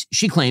piece,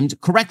 she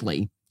claimed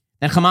correctly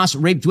that Hamas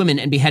raped women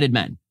and beheaded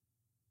men.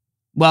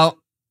 Well,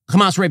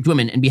 Hamas raped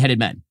women and beheaded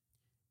men.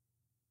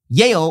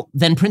 Yale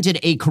then printed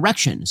a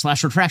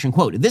correction/retraction,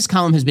 quote, "This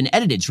column has been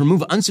edited to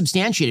remove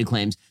unsubstantiated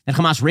claims that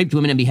Hamas raped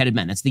women and beheaded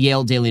men." That's the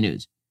Yale Daily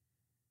News.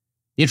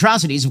 The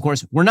atrocities, of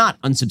course, were not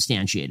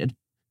unsubstantiated.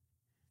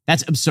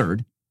 That's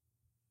absurd.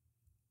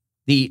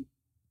 The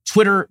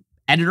Twitter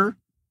editor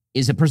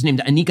is a person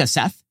named Anika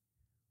Seth,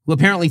 who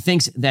apparently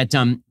thinks that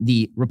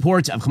the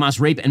reports of Hamas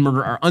rape and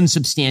murder are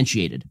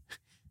unsubstantiated.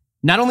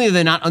 Not only are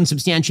they not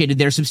unsubstantiated,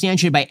 they're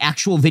substantiated by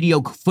actual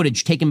video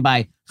footage taken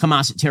by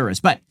Hamas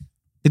terrorists. But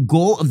the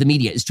goal of the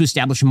media is to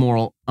establish a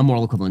moral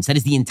equivalence. That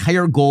is the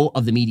entire goal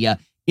of the media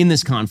in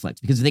this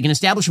conflict. Because if they can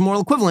establish a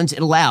moral equivalence, it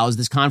allows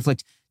this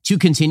conflict to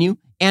continue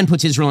and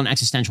puts Israel in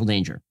existential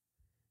danger.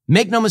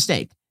 Make no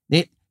mistake,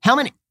 how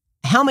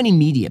many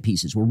media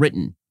pieces were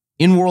written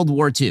in World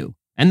War II?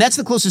 And that's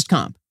the closest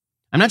comp.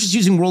 I'm not just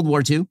using World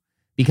War II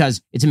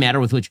because it's a matter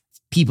with which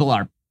people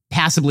are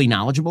passively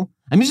knowledgeable.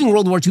 I'm using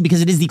World War II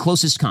because it is the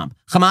closest comp.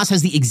 Hamas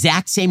has the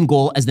exact same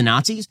goal as the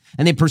Nazis,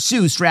 and they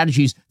pursue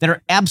strategies that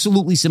are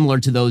absolutely similar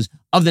to those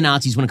of the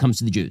Nazis when it comes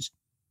to the Jews.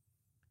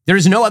 There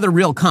is no other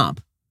real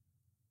comp.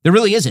 There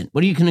really isn't.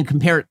 What are you going to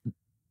compare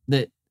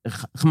the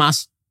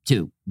Hamas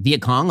to?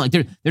 Viet Cong? Like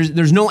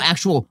there's no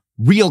actual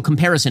real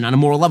comparison on a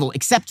moral level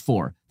except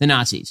for the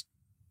Nazis.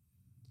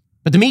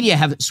 But the media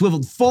have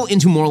swiveled full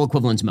into moral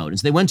equivalence mode. And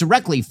so they went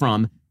directly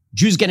from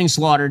Jews getting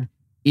slaughtered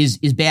is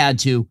bad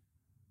to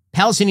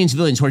Palestinian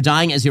civilians who are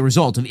dying as a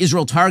result of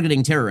Israel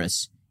targeting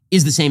terrorists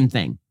is the same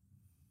thing.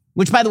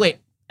 Which, by the way,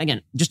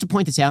 again, just to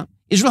point this out,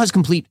 Israel has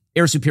complete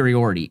air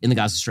superiority in the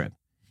Gaza Strip.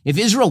 If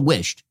Israel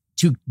wished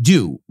to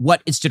do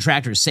what its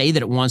detractors say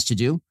that it wants to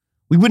do,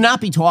 we would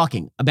not be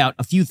talking about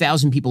a few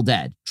thousand people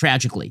dead,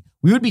 tragically.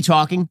 We would be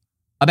talking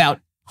about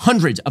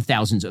hundreds of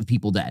thousands of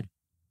people dead.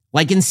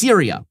 Like in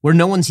Syria, where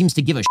no one seems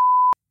to give a shit.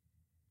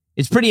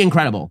 It's pretty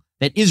incredible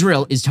that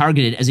Israel is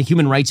targeted as a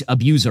human rights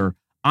abuser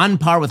on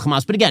par with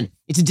Hamas. But again,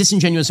 it's a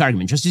disingenuous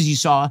argument, just as you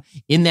saw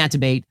in that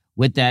debate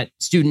with that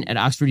student at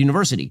Oxford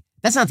University.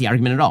 That's not the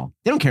argument at all.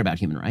 They don't care about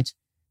human rights.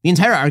 The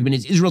entire argument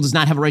is Israel does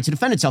not have a right to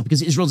defend itself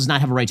because Israel does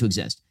not have a right to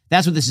exist.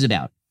 That's what this is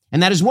about.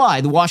 And that is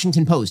why the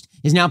Washington Post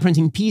is now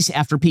printing piece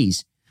after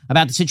piece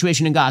about the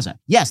situation in Gaza.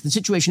 Yes, the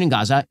situation in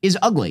Gaza is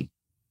ugly.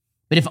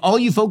 But if all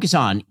you focus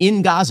on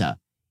in Gaza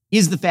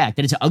is the fact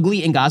that it's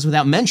ugly in Gaza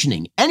without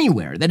mentioning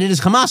anywhere that it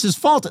is Hamas's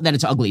fault that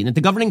it's ugly and that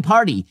the governing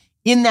party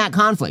in that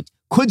conflict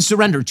could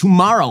surrender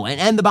tomorrow and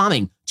end the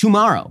bombing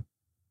tomorrow,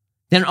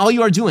 then all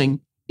you are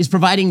doing is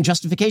providing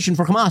justification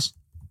for Hamas.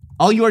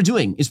 All you are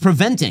doing is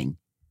preventing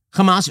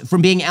Hamas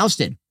from being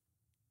ousted.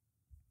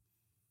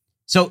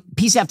 So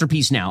piece after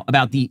piece now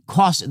about the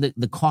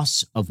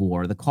costs of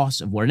war.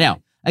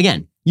 Now,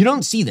 again, you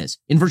don't see this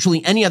in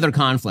virtually any other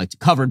conflict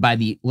covered by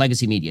the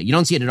legacy media. You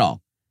don't see it at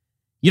all.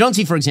 You don't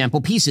see, for example,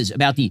 pieces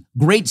about the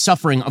great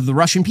suffering of the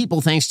Russian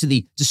people thanks to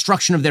the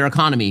destruction of their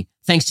economy,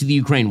 thanks to the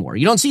Ukraine war.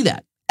 You don't see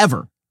that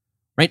ever,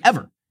 right?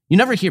 Ever. You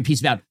never hear a piece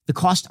about the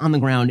cost on the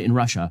ground in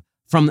Russia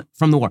from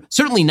the war.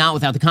 Certainly not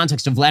without the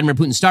context of Vladimir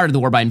Putin started the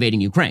war by invading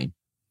Ukraine.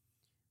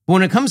 But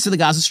when it comes to the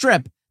Gaza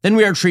Strip, then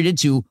we are treated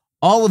to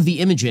all of the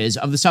images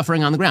of the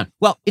suffering on the ground.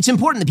 Well, it's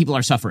important that people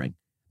are suffering,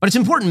 but it's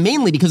important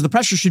mainly because the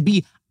pressure should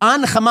be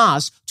on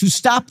Hamas to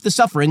stop the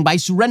suffering by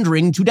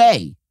surrendering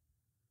today.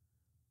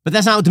 But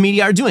that's not what the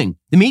media are doing.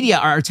 The media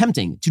are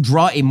attempting to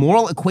draw a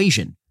moral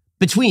equation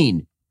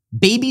between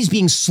babies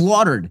being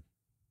slaughtered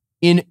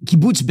in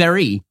Kibbutz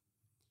Be'eri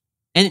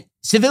and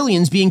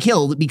civilians being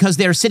killed because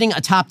they're sitting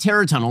atop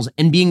terror tunnels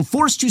and being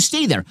forced to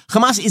stay there.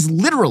 Hamas is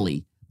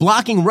literally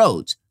blocking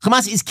roads.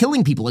 Hamas is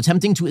killing people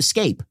attempting to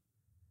escape.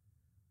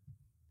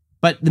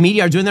 But the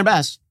media are doing their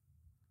best.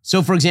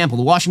 So, for example,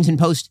 the Washington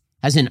Post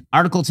has an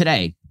article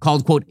today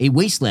called, quote, "A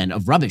wasteland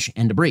of rubbish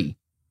and debris."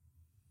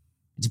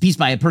 It's a piece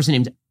by a person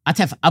named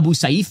Atef Abu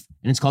Saif,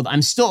 and it's called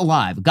I'm Still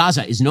Alive.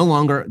 Gaza is no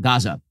longer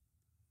Gaza.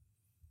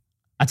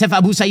 Atef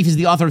Abu Saif is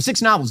the author of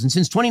 6 novels, and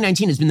since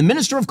 2019 has been the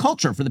Minister of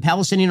Culture for the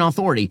Palestinian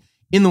Authority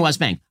in the West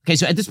Bank. Okay,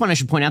 so at this point, I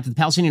should point out that the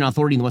Palestinian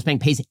Authority in the West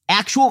Bank pays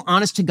actual,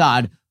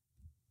 honest-to-God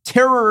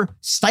terror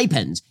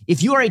stipends.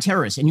 If you are a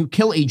terrorist and you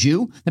kill a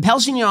Jew, the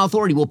Palestinian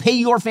Authority will pay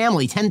your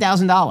family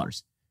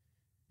 $10,000.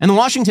 And the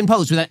Washington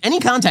Post, without any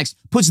context,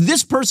 puts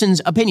this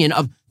person's opinion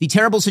of the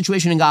terrible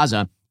situation in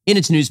Gaza in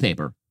its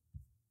newspaper.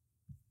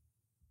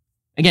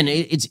 Again,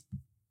 it's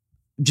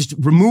just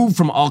removed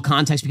from all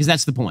context because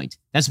that's the point.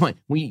 That's the point.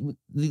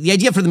 The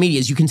idea for the media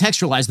is you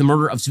contextualize the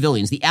murder of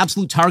civilians, the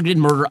absolute targeted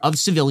murder of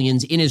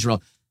civilians in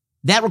Israel.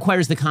 That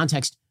requires the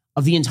context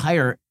of the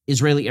entire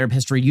Israeli Arab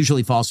history,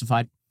 usually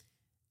falsified.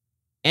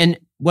 And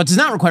what does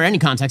not require any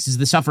context is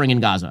the suffering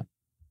in Gaza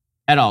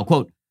at all.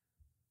 Quote,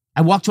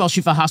 I walked to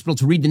Al-Shifa Hospital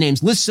to read the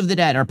names. Lists of the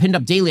dead are pinned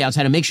up daily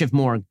outside a makeshift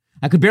morgue.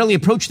 I could barely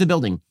approach the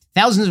building.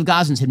 Thousands of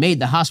Gazans had made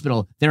the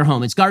hospital their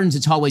home. Its gardens,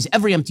 its hallways,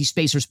 every empty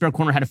space or spare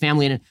corner had a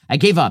family in it. I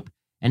gave up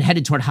and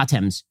headed toward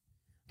Hatem's.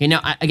 Okay,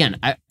 now,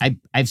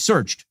 I've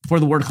searched for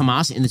the word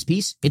Hamas in this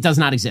piece. It does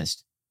not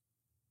exist.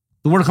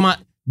 The word Hamas,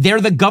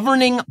 they're the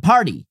governing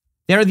party.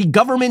 They're the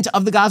government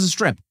of the Gaza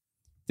Strip.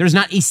 There's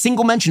not a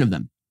single mention of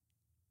them.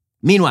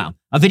 Meanwhile,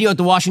 a video at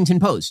the Washington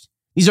Post.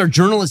 These are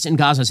journalists in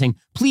Gaza saying,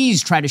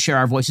 please try to share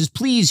our voices.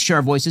 Please share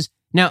our voices.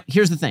 Now,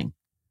 here's the thing.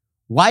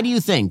 Why do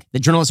you think that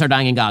journalists are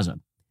dying in Gaza?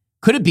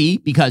 Could it be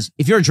because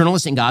if you're a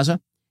journalist in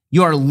Gaza,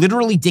 you are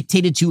literally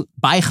dictated to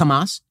by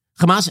Hamas?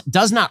 Hamas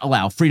does not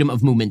allow freedom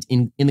of movement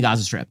in the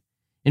Gaza Strip.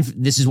 And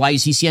this is why you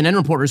see CNN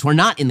reporters who are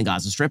not in the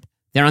Gaza Strip.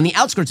 They're on the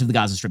outskirts of the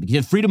Gaza Strip because you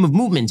have freedom of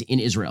movement in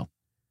Israel.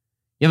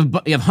 You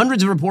have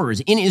hundreds of reporters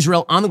in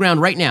Israel on the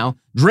ground right now,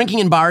 drinking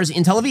in bars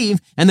in Tel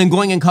Aviv, and then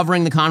going and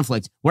covering the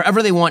conflict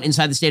wherever they want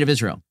inside the state of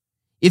Israel.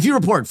 If you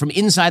report from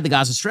inside the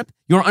Gaza Strip,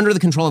 you're under the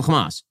control of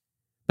Hamas.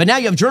 But now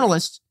you have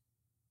journalists,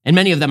 and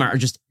many of them are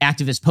just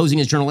activists posing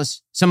as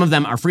journalists. Some of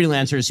them are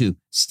freelancers who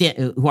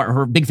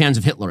are big fans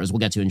of Hitler, as we'll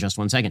get to in just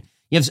one second.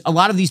 You have a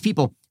lot of these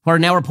people who are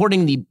now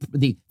reporting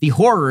the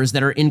horrors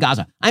that are in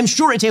Gaza. I'm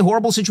sure it's a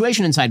horrible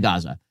situation inside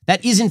Gaza.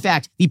 That is, in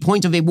fact, the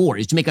point of a war,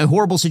 is to make a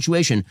horrible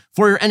situation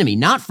for your enemy,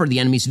 not for the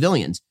enemy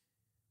civilians.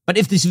 But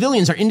if the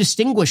civilians are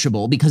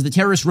indistinguishable because the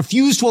terrorists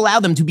refuse to allow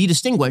them to be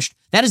distinguished,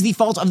 that is the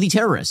fault of the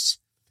terrorists.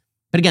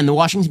 But again, the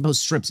Washington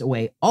Post strips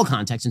away all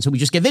context, and so we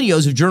just get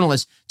videos of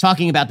journalists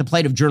talking about the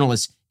plight of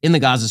journalists in the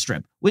Gaza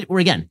Strip, where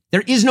again,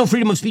 there is no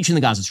freedom of speech in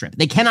the Gaza Strip.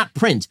 They cannot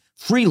print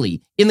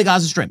freely in the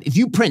Gaza Strip. If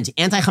you print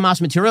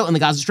anti-Hamas material in the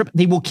Gaza Strip,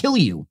 they will kill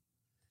you.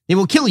 They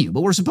will kill you.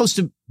 But we're supposed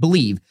to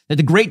believe that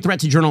the great threat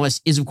to journalists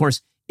is, of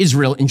course,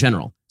 Israel in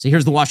general. So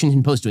here's the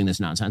Washington Post doing this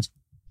nonsense.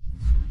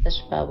 It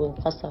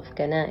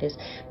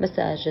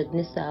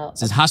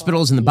says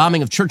hospitals and the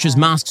bombing of churches,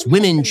 mosques,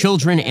 women,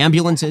 children,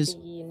 ambulances,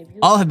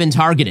 all have been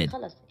targeted,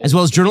 as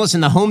well as journalists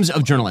in the homes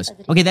of journalists.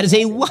 Okay, that is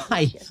a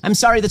lie. I'm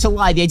sorry, that's a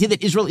lie. The idea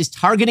that Israel is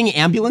targeting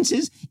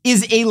ambulances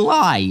is a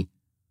lie.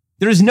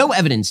 There is no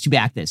evidence to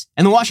back this.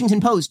 And the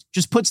Washington Post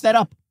just puts that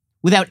up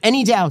without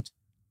any doubt,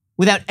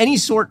 without any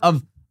sort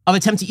of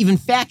attempt to even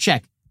fact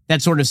check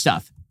that sort of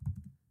stuff.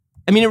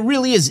 I mean, it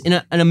really is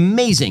an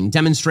amazing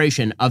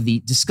demonstration of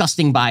the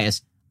disgusting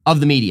bias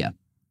of the media.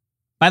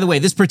 By the way,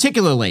 this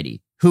particular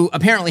lady, who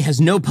apparently has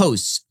no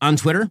posts on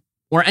Twitter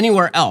or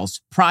anywhere else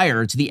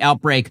prior to the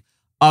outbreak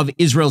of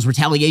Israel's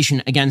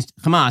retaliation against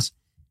Hamas,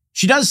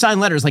 she does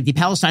sign letters like the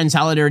Palestine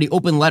Solidarity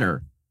Open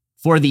Letter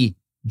for the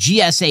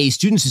GSA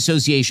Students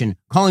Association,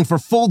 calling for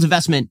full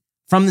divestment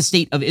from the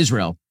state of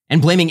Israel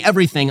and blaming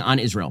everything on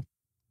Israel.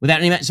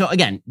 Without any, so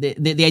again,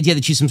 the idea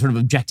that she's some sort of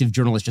objective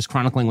journalist just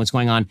chronicling what's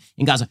going on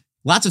in Gaza.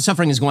 Lots of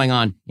suffering is going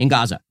on in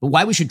Gaza. But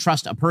why we should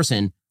trust a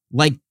person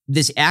like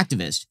this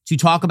activist to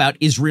talk about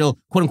Israel,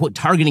 quote unquote,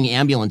 targeting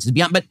ambulances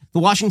beyond. But the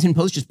Washington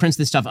Post just prints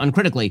this stuff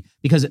uncritically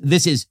because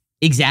this is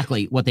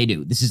exactly what they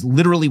do. This is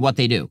literally what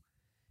they do.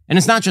 And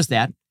it's not just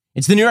that.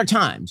 It's the New York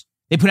Times.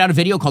 They put out a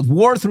video called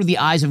War Through the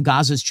Eyes of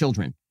Gaza's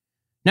Children.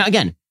 Now,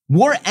 again,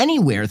 war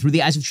anywhere through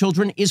the eyes of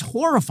children is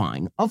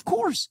horrifying, of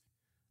course.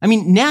 I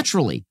mean,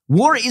 naturally,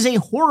 war is a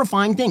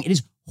horrifying thing. It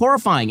is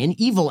horrifying and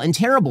evil and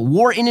terrible,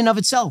 war in and of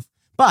itself.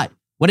 But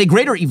what a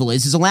greater evil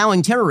is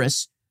allowing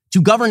terrorists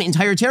to govern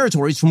entire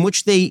territories from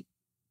which they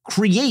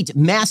create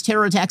mass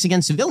terror attacks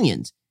against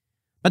civilians.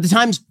 But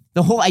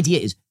the whole idea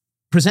is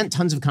present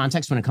tons of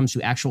context when it comes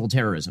to actual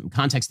terrorism,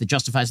 context that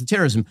justifies the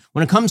terrorism.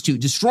 When it comes to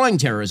destroying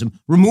terrorism,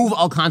 remove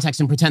all context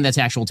and pretend that's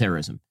actual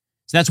terrorism.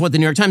 So that's what the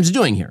New York Times is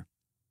doing here.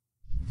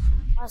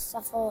 This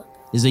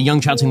is a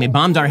young child saying they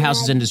bombed our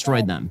houses and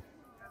destroyed them.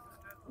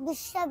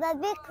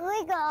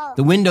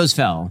 The windows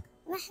fell,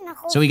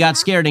 so we got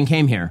scared and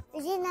came here.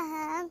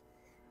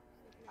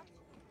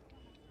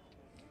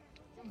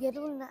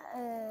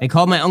 They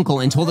called my uncle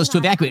and told us to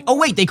evacuate. Oh,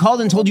 wait, they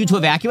called and told you to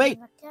evacuate?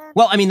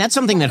 Well, I mean, that's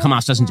something that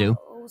Hamas doesn't do.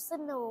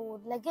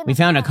 We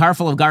found a car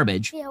full of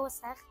garbage,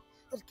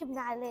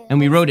 and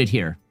we wrote it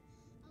here.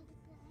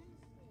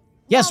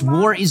 Yes,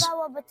 war is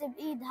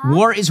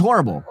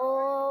horrible.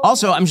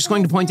 Also, I'm just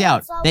going to point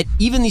out that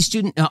even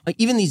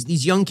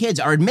these young kids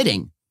are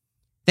admitting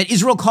that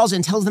Israel calls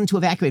and tells them to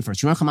evacuate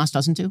first. You know what Hamas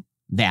doesn't do?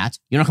 That.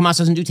 You know what Hamas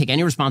doesn't do? Take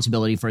any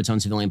responsibility for its own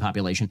civilian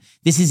population.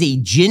 This is a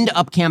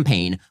ginned-up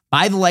campaign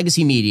by the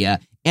legacy media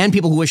and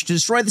people who wish to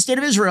destroy the state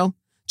of Israel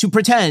to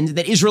pretend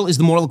that Israel is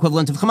the moral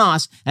equivalent of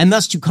Hamas and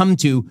thus to come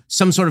to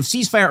some sort of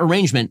ceasefire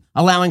arrangement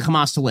allowing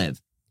Hamas to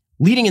live.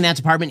 Leading in that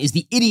department is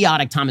the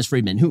idiotic Thomas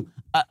Friedman, who,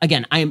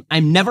 again,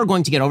 I'm never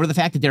going to get over the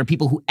fact that there are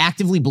people who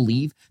actively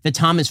believe that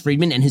Thomas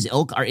Friedman and his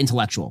ilk are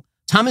intellectual.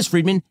 Thomas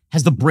Friedman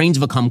has the brains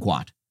of a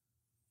kumquat.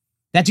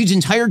 That dude's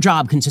entire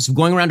job consists of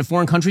going around to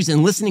foreign countries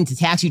and listening to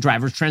taxi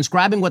drivers,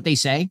 transcribing what they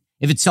say,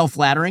 if it's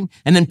self-flattering,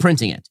 and then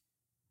printing it.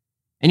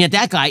 And yet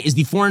that guy is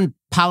the foreign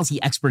policy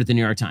expert at the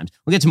New York Times.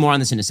 We'll get to more on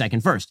this in a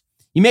second. First,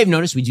 you may have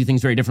noticed we do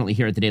things very differently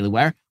here at the Daily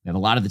Wire. We have a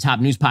lot of the top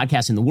news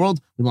podcasts in the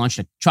world. We launched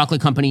a chocolate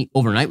company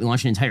overnight. We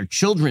launched an entire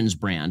children's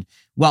brand.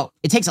 Well,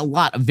 it takes a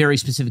lot of very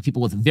specific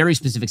people with very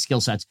specific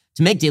skill sets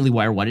to make Daily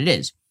Wire what it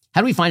is.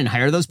 How do we find and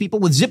hire those people?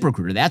 With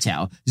ZipRecruiter. That's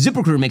how.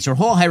 ZipRecruiter makes your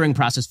whole hiring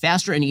process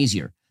faster and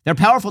easier. Their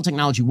powerful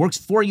technology works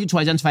for you to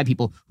identify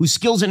people whose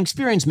skills and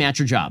experience match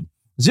your job.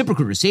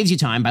 ZipRecruiter saves you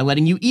time by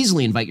letting you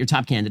easily invite your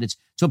top candidates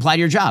to apply to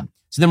your job,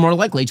 so they're more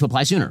likely to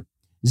apply sooner.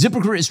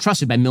 ZipRecruiter is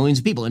trusted by millions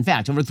of people. In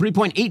fact, over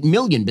 3.8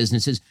 million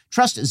businesses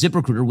trust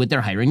ZipRecruiter with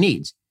their hiring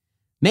needs.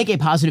 Make a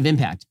positive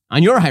impact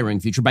on your hiring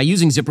future by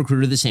using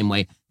ZipRecruiter the same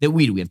way that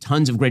we do. We have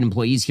tons of great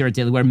employees here at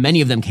Daily Wire. Many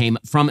of them came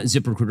from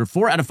ZipRecruiter.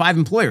 4 out of 5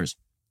 employers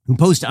who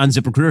post on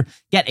ZipRecruiter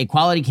get a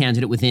quality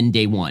candidate within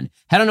day one.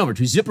 Head on over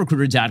to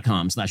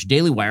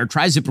ZipRecruiter.com/dailywire.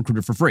 Try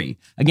ZipRecruiter for free.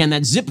 Again,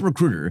 that's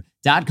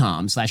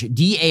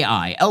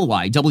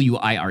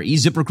ZipRecruiter.com/DAILYWIRE.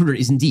 ZipRecruiter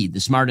is indeed the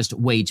smartest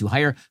way to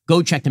hire.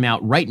 Go check them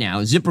out right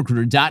now.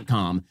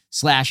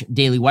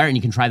 ZipRecruiter.com/dailywire, and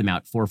you can try them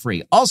out for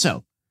free.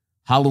 Also,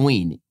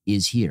 Halloween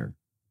is here,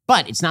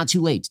 but it's not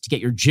too late to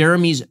get your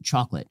Jeremy's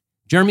chocolate.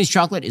 Jeremy's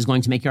chocolate is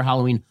going to make your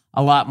Halloween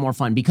a lot more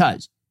fun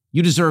because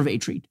you deserve a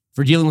treat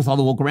for dealing with all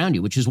the woke around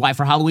you, which is why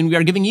for Halloween we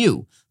are giving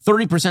you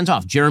 30%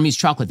 off Jeremy's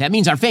chocolate. That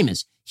means our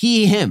famous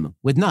he, him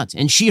with nuts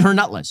and she, her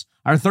nutless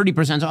are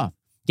 30% off.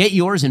 Get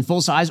yours in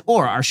full size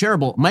or our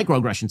shareable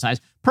microaggression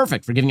size,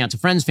 perfect for giving out to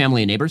friends,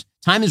 family, and neighbors.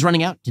 Time is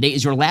running out. Today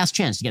is your last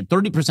chance to get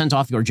 30%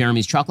 off your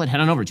Jeremy's chocolate.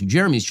 Head on over to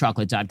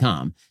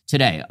jeremy'schocolate.com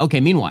today. Okay,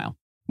 meanwhile,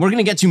 we're going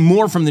to get to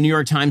more from the New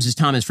York Times'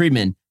 Thomas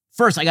Friedman.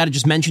 First, I got to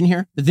just mention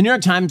here that the New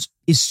York Times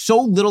is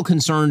so little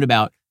concerned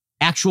about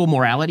actual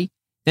morality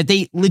that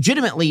they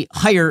legitimately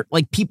hire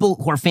like people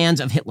who are fans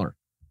of Hitler.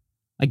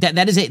 Like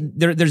that is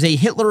there's a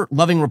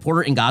Hitler-loving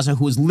reporter in Gaza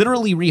who was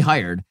literally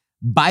rehired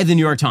by the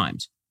New York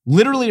Times.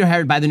 Literally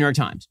rehired by the New York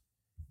Times.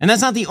 And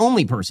that's not the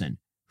only person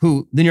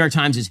who the New York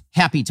Times is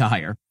happy to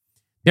hire.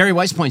 Barry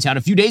Weiss points out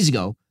a few days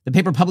ago, the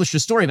paper published a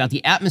story about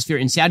the atmosphere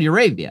in Saudi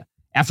Arabia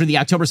after the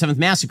October 7th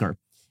massacre.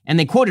 And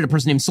they quoted a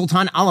person named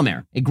Sultan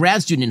Alamer, a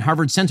grad student in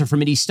Harvard Center for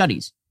Mideast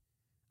Studies.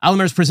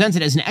 Alamer is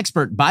presented as an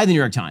expert by the New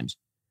York Times.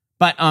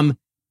 But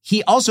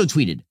he also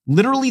tweeted,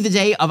 literally the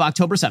day of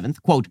October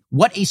 7th, quote,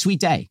 "What a sweet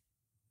day."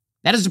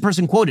 That is the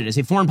person quoted as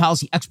a foreign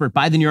policy expert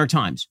by the New York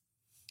Times.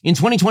 In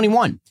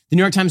 2021, the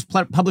New York Times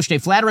published a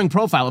flattering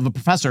profile of a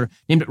professor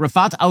named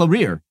Rafat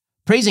Al-Arir,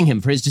 praising him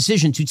for his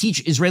decision to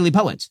teach Israeli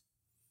poets.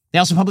 They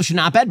also published an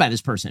op-ed by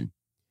this person.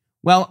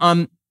 Well,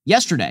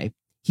 yesterday,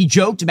 he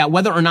joked about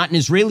whether or not an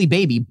Israeli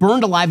baby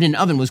burned alive in an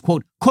oven was,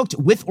 quote, "cooked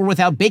with or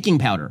without baking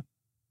powder."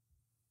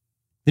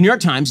 The New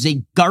York Times is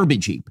a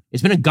garbage heap.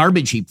 It's been a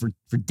garbage heap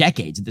for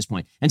decades at this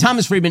point. And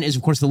Thomas Friedman is,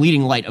 of course, the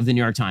leading light of the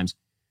New York Times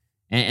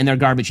and their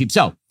garbage heap.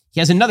 So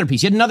he has another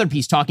piece. He had another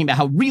piece talking about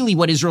how really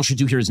what Israel should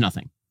do here is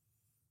nothing.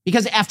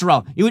 Because after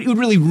all, it would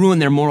really ruin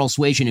their moral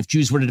suasion if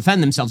Jews were to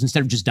defend themselves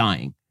instead of just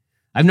dying.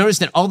 I've noticed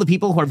that all the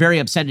people who are very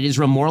upset at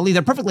Israel morally,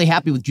 they're perfectly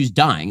happy with Jews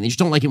dying. They just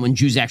don't like it when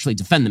Jews actually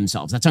defend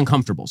themselves. That's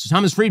uncomfortable. So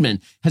Thomas Friedman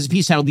has a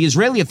piece titled, "The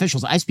Israeli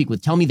Officials I Speak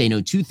With Tell Me They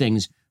Know Two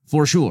Things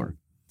for Sure."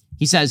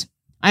 He says,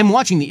 "I'm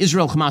watching the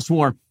Israel-Hamas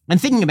war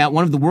and thinking about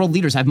one of the world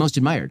leaders I've most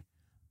admired,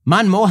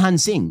 Manmohan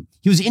Singh.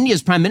 He was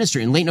India's prime minister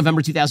in late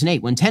November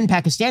 2008 when 10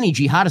 Pakistani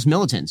jihadist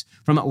militants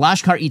from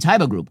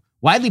Lashkar-e-Taiba group,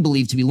 widely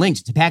believed to be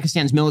linked to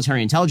Pakistan's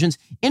military intelligence,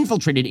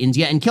 infiltrated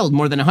India and killed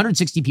more than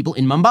 160 people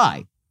in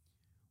Mumbai.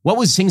 What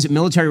was Singh's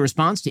military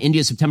response to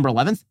India's September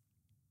 11th?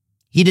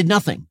 He did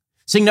nothing.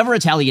 Singh never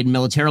retaliated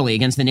militarily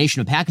against the nation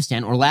of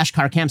Pakistan or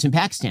Lashkar camps in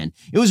Pakistan.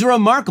 It was a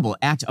remarkable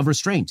act of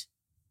restraint."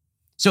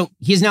 So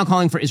he is now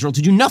calling for Israel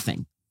to do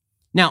nothing.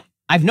 Now,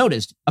 I've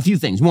noticed a few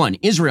things. One,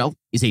 Israel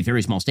is a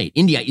very small state.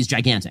 India is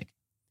gigantic.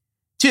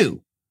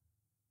 Two,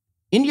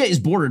 India is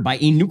bordered by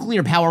a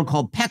nuclear power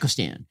called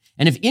Pakistan.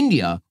 And if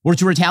India were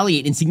to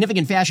retaliate in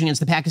significant fashion against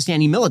the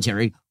Pakistani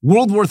military,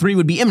 World War III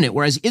would be imminent,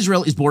 whereas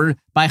Israel is bordered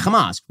by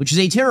Hamas, which is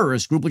a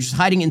terrorist group which is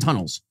hiding in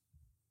tunnels.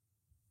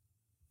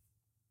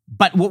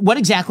 But what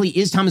exactly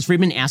is Thomas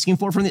Friedman asking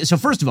for from this? So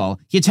first of all,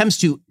 he attempts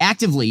to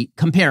actively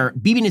compare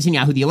Bibi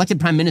Netanyahu, the elected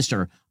prime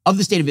minister of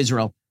the state of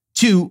Israel,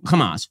 to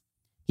Hamas.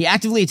 He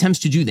actively attempts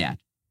to do that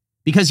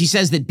because he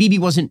says that Bibi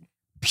wasn't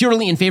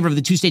purely in favor of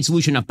the two-state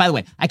solution enough. By the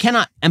way, I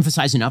cannot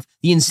emphasize enough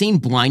the insane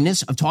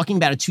blindness of talking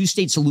about a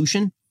two-state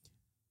solution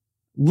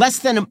less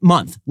than a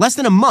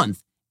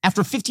month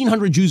after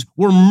 1,500 Jews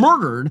were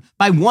murdered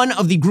by one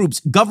of the groups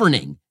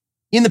governing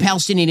in the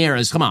Palestinian era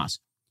as Hamas,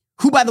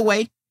 who, by the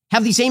way,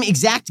 have the same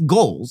exact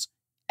goals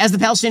as the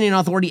Palestinian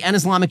Authority and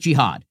Islamic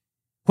Jihad,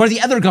 who are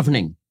the other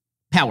governing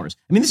powers.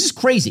 I mean, this is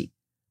crazy.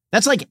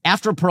 That's like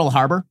after Pearl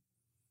Harbor,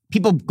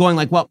 people going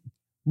like, well,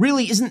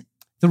 really isn't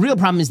the real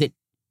problem is that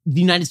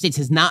the United States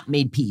has not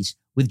made peace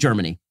with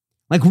Germany.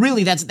 Like,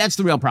 really, that's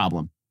the real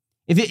problem.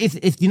 If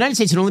the United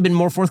States had only been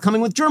more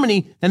forthcoming with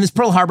Germany, then this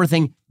Pearl Harbor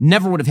thing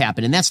never would have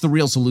happened. And that's the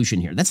real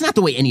solution here. That's not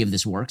the way any of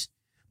this works.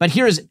 But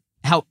here is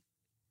how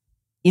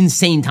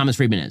insane Thomas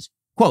Friedman is.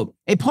 Quote,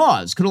 a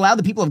pause could allow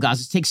the people of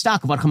Gaza to take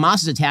stock of what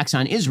Hamas's attacks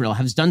on Israel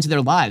has done to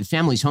their lives,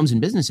 families, homes,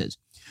 and businesses.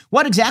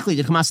 What exactly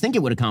did Hamas think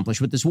it would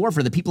accomplish with this war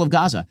for the people of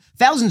Gaza,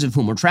 thousands of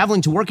whom were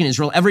traveling to work in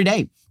Israel every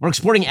day or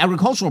exporting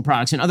agricultural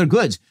products and other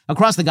goods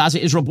across the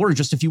Gaza-Israel border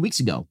just a few weeks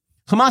ago?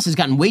 Hamas has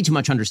gotten way too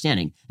much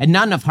understanding and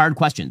not enough hard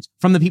questions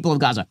from the people of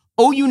Gaza.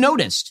 Oh, you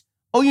noticed.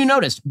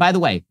 By the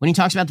way, when he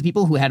talks about the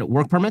people who had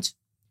work permits,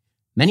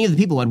 many of the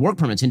people who had work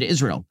permits into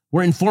Israel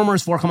were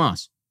informers for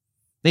Hamas.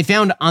 They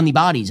found on the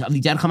bodies of the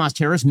dead Hamas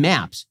terrorists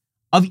maps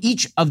of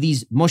each of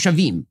these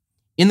moshavim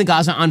in the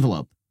Gaza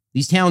envelope,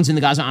 these towns in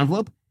the Gaza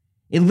envelope.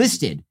 It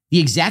listed the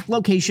exact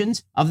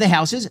locations of the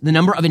houses, the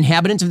number of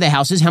inhabitants of the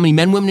houses, how many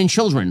men, women, and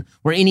children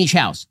were in each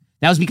house.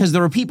 That was because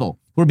there were people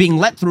who were being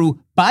let through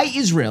by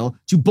Israel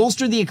to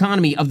bolster the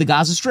economy of the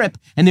Gaza Strip,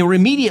 and they were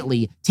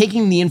immediately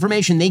taking the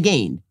information they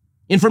gained,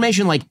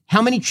 information like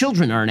how many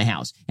children are in a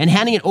house, and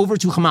handing it over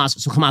to Hamas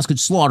so Hamas could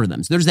slaughter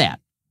them. So there's that.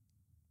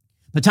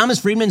 But Thomas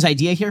Friedman's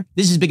idea here,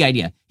 this is his big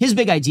idea. His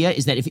big idea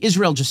is that if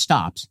Israel just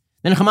stops,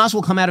 then Hamas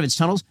will come out of its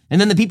tunnels,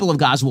 and then the people of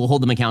Gaza will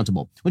hold them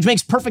accountable, which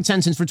makes perfect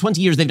sense since for 20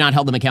 years they've not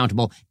held them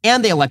accountable,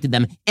 and they elected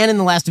them. And in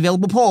the last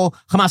available poll,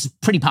 Hamas is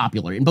pretty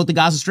popular in both the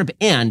Gaza Strip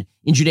and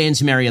in Judea and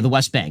Samaria, the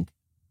West Bank.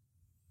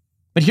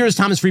 But here's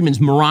Thomas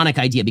Friedman's moronic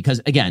idea, because,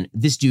 again,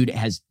 this dude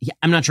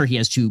I'm not sure he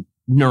has two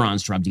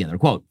neurons to rub together.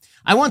 Quote,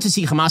 I want to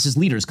see Hamas's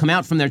leaders come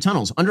out from their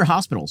tunnels under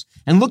hospitals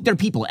and look their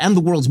people and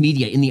the world's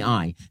media in the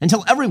eye and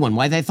tell everyone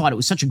why they thought it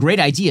was such a great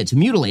idea to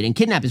mutilate and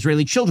kidnap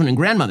Israeli children and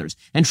grandmothers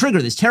and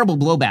trigger this terrible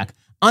blowback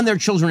on their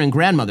children and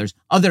grandmothers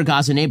of their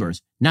Gaza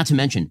neighbors, not to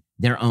mention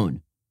their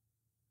own.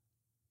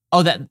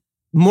 Oh, that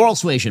moral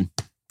suasion.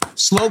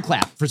 Slow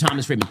clap for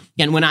Thomas Friedman.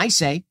 Again, when I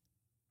say,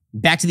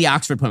 back to the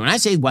Oxford point, when I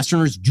say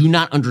Westerners do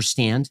not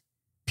understand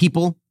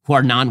people who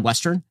are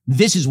non-Western,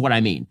 this is what I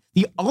mean.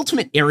 The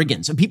ultimate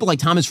arrogance of people like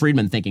Thomas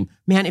Friedman thinking,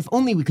 man, if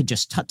only we could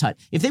just tut-tut.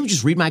 If they would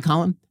just read my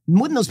column,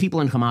 wouldn't those people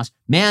in Hamas,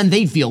 man,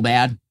 they'd feel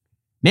bad.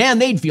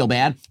 And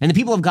the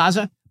people of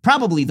Gaza,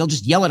 probably they'll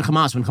just yell at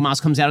Hamas when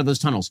Hamas comes out of those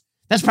tunnels.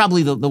 That's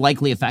probably the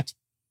likely effect.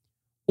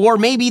 Or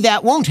maybe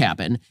that won't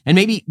happen. And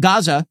maybe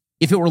Gaza,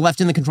 if it were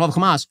left in the control of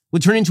Hamas,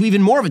 would turn into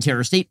even more of a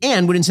terror state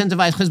and would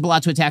incentivize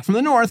Hezbollah to attack from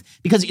the north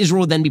because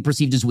Israel would then be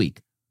perceived as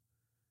weak.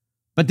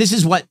 But this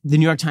is what the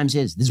New York Times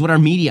is. This is what our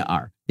media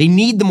are. They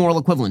need the moral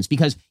equivalence,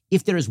 because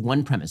if there is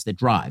one premise that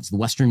drives the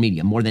Western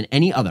media more than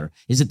any other,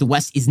 is that the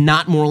West is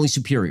not morally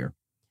superior.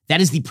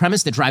 That is the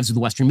premise that drives the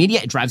Western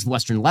media. It drives the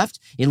Western left.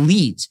 It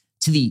leads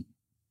to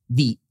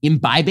the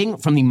imbibing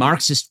from the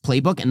Marxist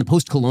playbook and the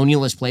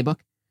post-colonialist playbook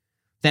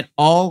that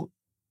all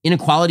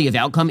inequality of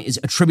outcome is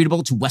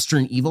attributable to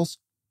Western evils,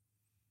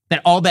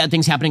 that all bad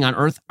things happening on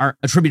earth are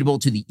attributable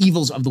to the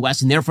evils of the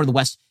West, and therefore the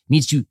West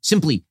needs to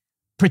simply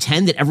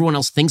pretend that everyone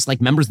else thinks like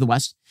members of the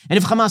West. And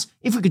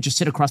if we could just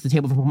sit across the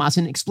table from Hamas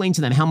and explain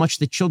to them how much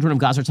the children of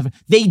Gaza are suffering,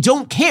 they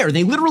don't care.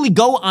 They literally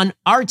go on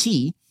RT,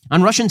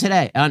 on Russian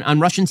today, on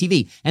Russian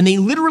TV, and they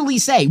literally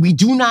say, we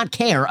do not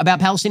care about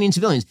Palestinian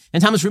civilians.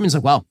 And Thomas Friedman's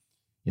like, well,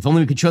 if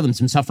only we could show them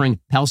some suffering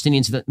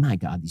Palestinian civilians. My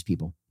God, these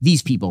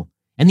people,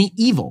 and the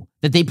evil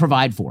that they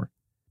provide for.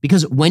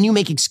 Because when you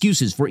make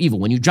excuses for evil,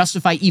 when you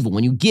justify evil,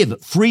 when you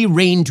give free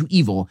rein to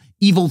evil,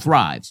 evil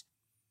thrives.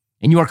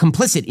 And you are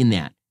complicit in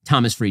that,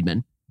 Thomas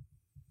Friedman.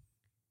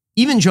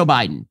 Even Joe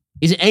Biden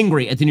is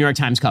angry at the New York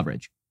Times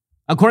coverage.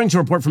 According to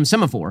a report from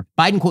Semaphore,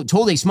 Biden, quote,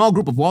 told a small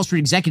group of Wall Street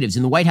executives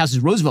in the White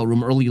House's Roosevelt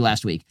Room early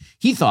last week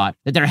he thought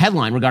that their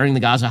headline regarding the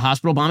Gaza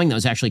hospital bombing that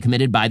was actually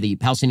committed by the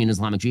Palestinian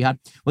Islamic Jihad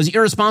was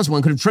irresponsible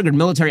and could have triggered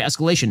military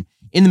escalation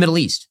in the Middle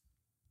East.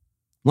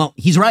 Well,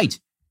 he's right.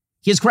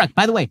 He is correct.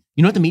 By the way,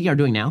 you know what the media are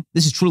doing now?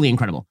 This is truly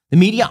incredible. The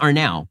media are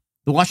now,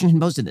 the Washington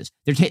Post did this.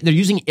 They're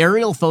using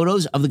aerial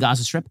photos of the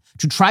Gaza Strip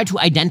to try to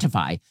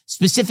identify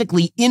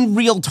specifically in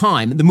real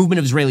time the movement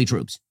of Israeli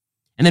troops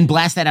and then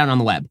blast that out on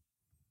the web.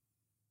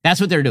 That's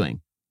what they're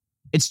doing.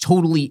 It's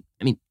totally,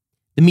 the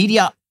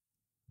media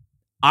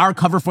are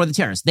cover for the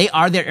terrorists. They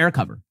are their air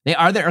cover.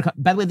 By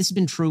the way, this has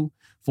been true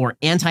for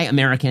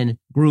anti-American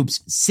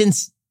groups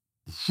since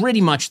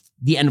pretty much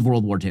the end of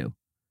World War II.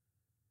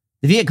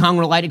 The Viet Cong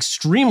relied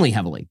extremely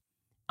heavily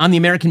on the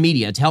American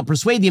media to help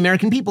persuade the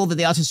American people that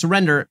they ought to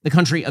surrender the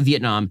country of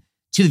Vietnam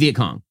to the Viet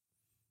Cong.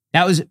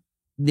 That was,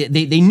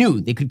 they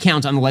knew they could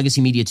count on the legacy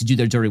media to do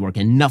their dirty work,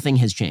 and nothing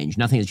has changed.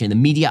 Nothing has changed. The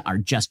media are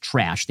just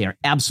trash. They are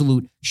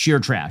absolute sheer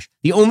trash.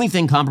 The only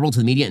thing comparable to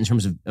the media in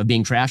terms of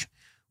being trash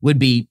would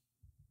be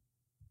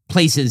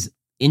places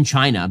in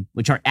China,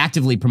 which are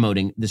actively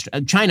promoting this.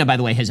 China, by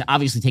the way, has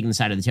obviously taken the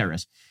side of the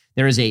terrorists.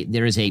 There is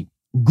a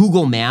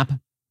Google map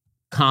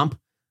comp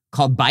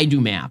called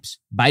Baidu Maps.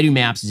 Baidu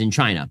Maps is in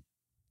China.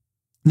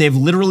 They've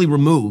literally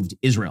removed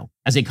Israel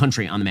as a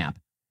country on the map.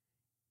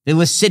 They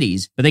list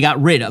cities, but they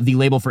got rid of the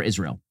label for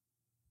Israel.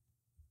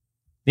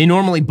 They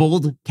normally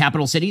bold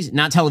capital cities,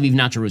 not Tel Aviv,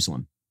 not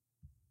Jerusalem.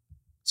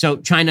 So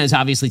China is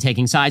obviously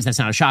taking sides. That's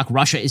not a shock.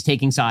 Russia is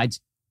taking sides.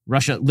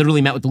 Russia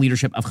literally met with the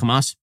leadership of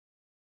Hamas.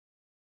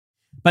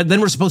 But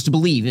then we're supposed to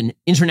believe in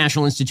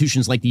international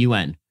institutions like the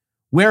UN,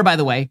 where, by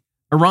the way,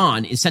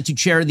 Iran is set to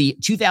chair the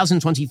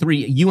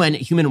 2023 UN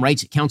Human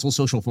Rights Council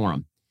Social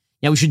Forum.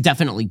 Yeah, we should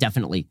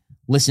definitely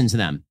listen to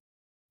them.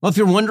 Well, if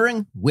you're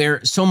wondering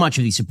where so much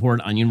of the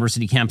support on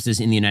university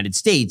campuses in the United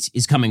States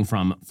is coming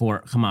from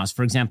for Hamas,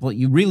 for example,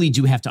 you really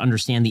do have to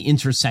understand the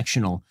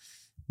intersectional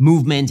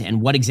movement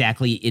and what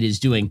exactly it is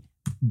doing.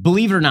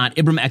 Believe it or not,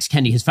 Ibram X.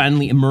 Kendi has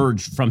finally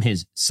emerged from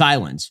his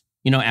silence,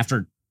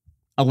 after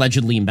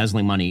allegedly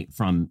embezzling money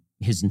from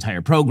his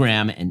entire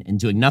program and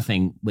doing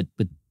nothing with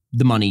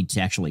the money to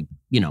actually,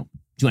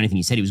 do anything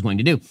he said he was going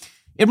to do.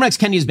 Ibram X.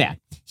 Kendi is back.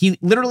 He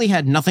literally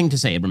had nothing to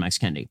say, Ibram X.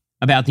 Kendi,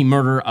 about the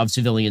murder of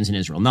civilians in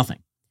Israel. Nothing.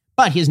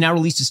 But he has now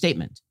released a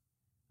statement,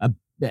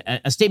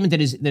 a statement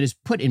that is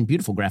put in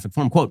beautiful graphic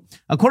form. Quote,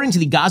 according to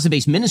the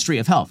Gaza-based Ministry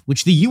of Health,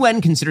 which the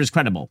UN considers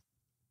credible,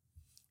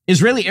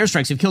 Israeli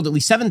airstrikes have killed at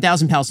least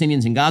 7,000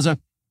 Palestinians in Gaza,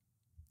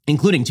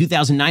 including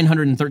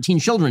 2,913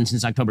 children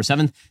since October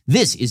 7th.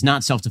 This is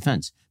not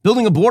self-defense.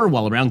 Building a border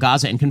wall around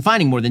Gaza and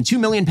confining more than 2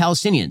 million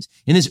Palestinians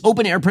in this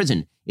open-air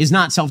prison is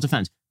not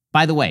self-defense.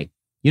 By the way,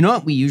 you know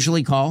what we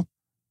usually call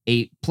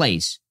a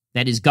place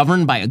that is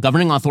governed by a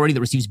governing authority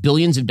that receives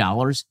billions of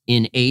dollars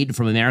in aid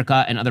from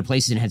America and other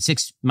places and had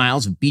 6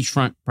 miles of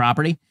beachfront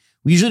property?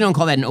 We usually don't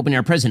call that an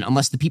open-air prison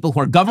unless the people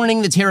who are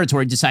governing the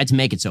territory decide to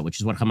make it so, which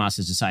is what Hamas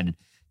has decided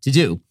to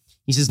do.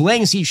 He says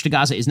laying siege to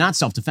Gaza is not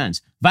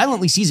self-defense.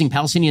 Violently seizing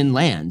Palestinian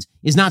lands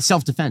is not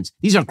self-defense.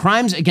 These are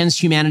crimes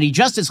against humanity,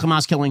 just as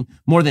Hamas killing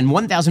more than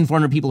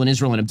 1,400 people in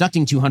Israel and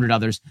abducting 200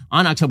 others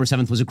on October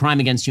 7th was a crime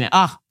against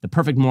humanity. The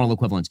perfect moral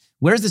equivalence.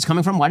 Where is this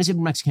coming from? Why does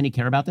Ibram X. Kendi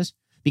care about this?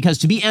 Because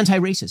to be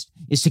anti-racist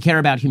is to care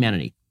about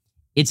humanity.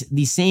 It's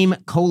the same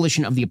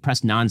coalition of the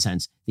oppressed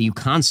nonsense that you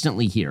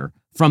constantly hear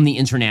from the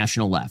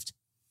international left.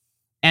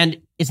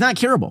 And it's not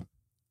curable.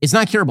 It's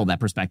not curable, that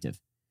perspective.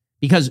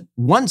 Because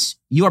once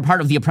you are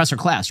part of the oppressor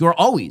class, you are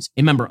always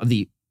a member of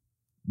the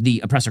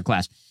oppressor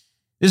class.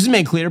 This is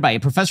made clear by a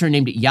professor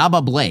named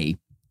Yaba Blay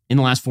in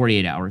the last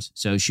 48 hours.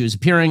 So she was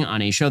appearing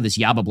on a show, this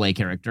Yaba Blay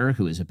character,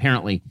 who is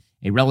apparently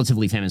a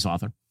relatively famous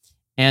author.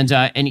 And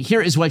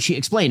here is what she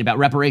explained about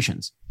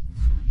reparations.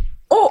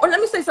 Oh, let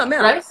me say something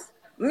else. Right?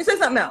 Let me say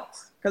something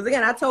else. Because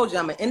again, I told you,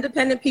 I'm an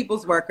independent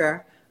people's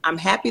worker. I'm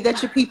happy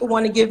that your people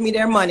want to give me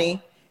their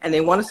money and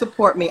they want to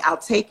support me. I'll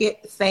take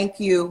it. Thank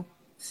you.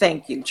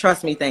 Thank you.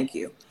 Trust me. Thank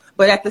you.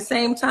 But at the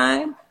same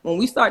time, when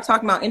we start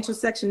talking about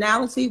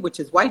intersectionality, which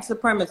is white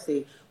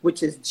supremacy,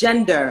 which is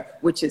gender,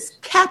 which is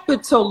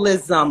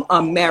capitalism,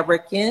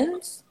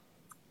 Americans,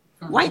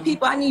 white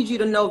people, I need you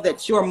to know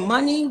that your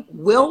money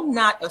will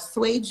not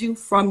assuage you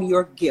from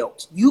your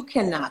guilt. You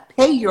cannot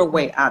pay your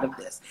way out of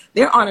this.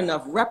 There aren't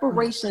enough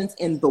reparations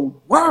in the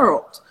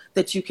world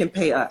that you can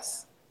pay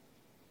us.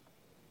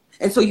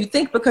 And so you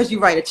think because you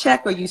write a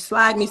check or you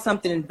slide me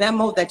something in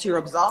Venmo that you're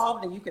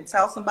absolved and you can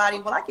tell somebody,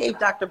 well, I gave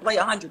Dr. Blay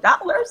 $100.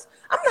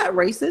 I'm not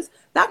racist.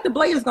 Dr.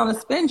 Blay is going to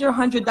spend your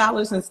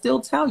 $100 and still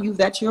tell you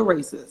that you're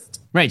racist.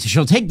 Right. So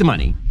she'll take the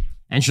money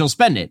and she'll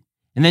spend it.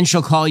 And then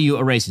she'll call you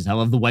a racist. I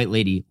love the white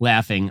lady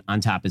laughing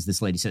on top, as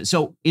this lady says.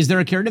 So is there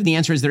a curative? The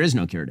answer is there is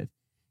no curative.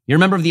 You're a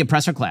member of the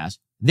oppressor class.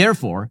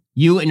 Therefore,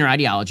 you and your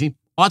ideology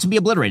ought to be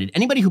obliterated.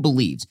 Anybody who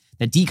believes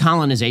that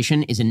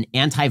decolonization is an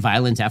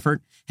anti-violent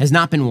effort has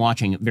not been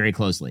watching very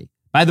closely.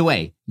 By the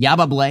way,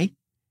 Yaba Blay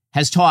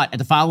has taught at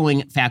the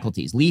following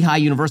faculties: Lehigh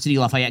University,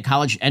 Lafayette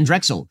College, and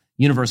Drexel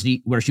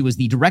University, where she was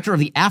the director of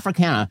the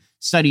Africana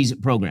Studies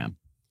program.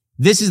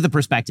 This is the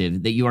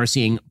perspective that you are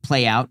seeing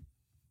play out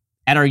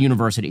at our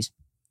universities.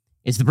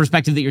 It's the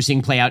perspective that you're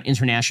seeing play out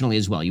internationally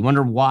as well. You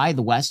wonder why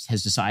the West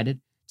has decided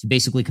to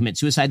basically commit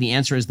suicide. The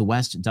answer is the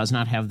West does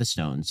not have the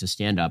stones to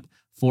stand up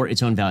for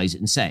its own values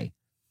and say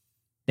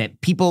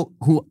that people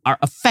who are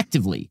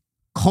effectively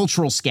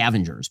cultural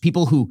scavengers,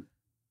 people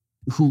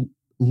who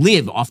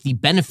live off the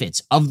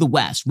benefits of the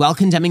West while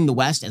condemning the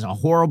West as a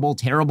horrible,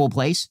 terrible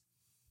place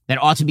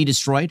that ought to be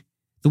destroyed,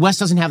 the West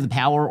doesn't have the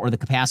power or the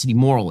capacity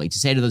morally to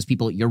say to those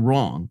people, you're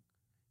wrong.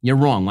 You're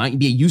wrong. Why don't you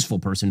be a useful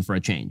person for a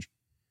change?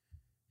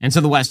 And so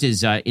the West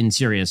is in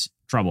serious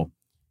trouble.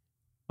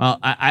 Well,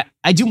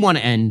 I do want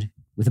to end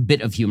with a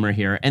bit of humor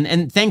here.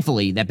 And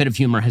thankfully, that bit of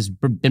humor has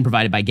been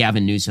provided by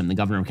Gavin Newsom, the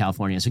governor of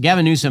California. So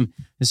Gavin Newsom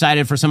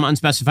decided for some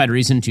unspecified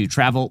reason to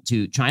travel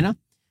to China,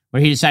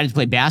 where he decided to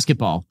play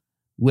basketball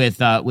with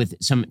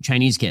some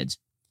Chinese kids.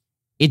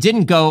 It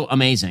didn't go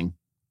amazing.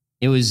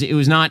 It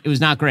was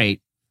not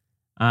great.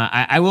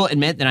 I will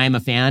admit that I am a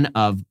fan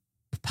of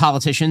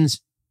politicians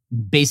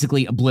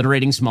basically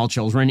obliterating small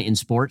children in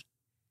sport.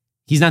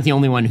 He's not the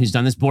only one who's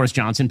done this. Boris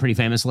Johnson, pretty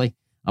famously,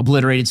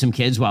 obliterated some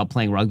kids while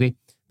playing rugby.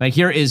 But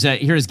here is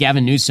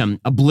Gavin Newsom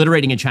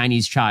obliterating a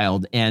Chinese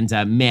child, and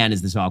man,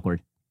 is this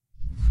awkward.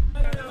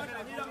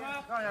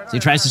 So he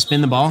tries to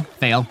spin the ball,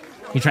 fail.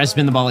 He tries to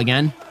spin the ball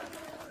again,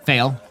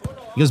 fail.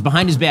 He goes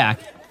behind his back.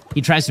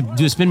 He tries to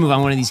do a spin move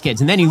on one of these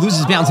kids, and then he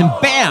loses balance and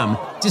bam,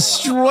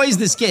 destroys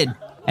this kid.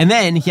 And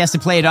then he has to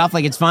play it off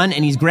like it's fun,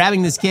 and he's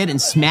grabbing this kid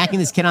and smacking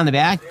this kid on the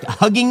back,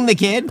 hugging the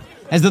kid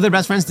as though they're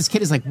best friends. This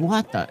kid is like,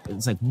 what the?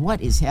 It's like,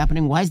 what is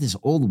happening? Why is this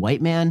old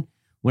white man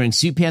wearing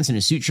suit pants and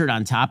a suit shirt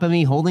on top of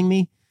me, holding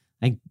me?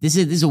 Like, this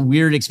is a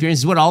weird experience.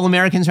 This is what all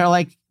Americans are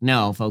like?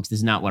 No, folks, this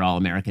is not what all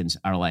Americans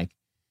are like.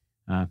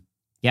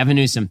 Gavin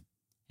Newsom,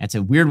 that's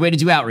a weird way to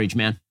do outreach,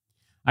 man.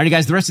 All right,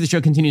 guys, the rest of the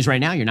show continues right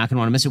now. You're not going to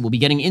want to miss it. We'll be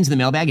getting into the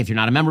mailbag. If you're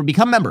not a member,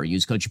 become a member.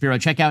 Use code Shapiro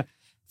at checkout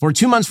for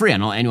 2 months free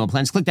on all annual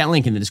plans. Click that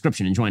link in the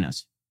description and join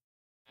us.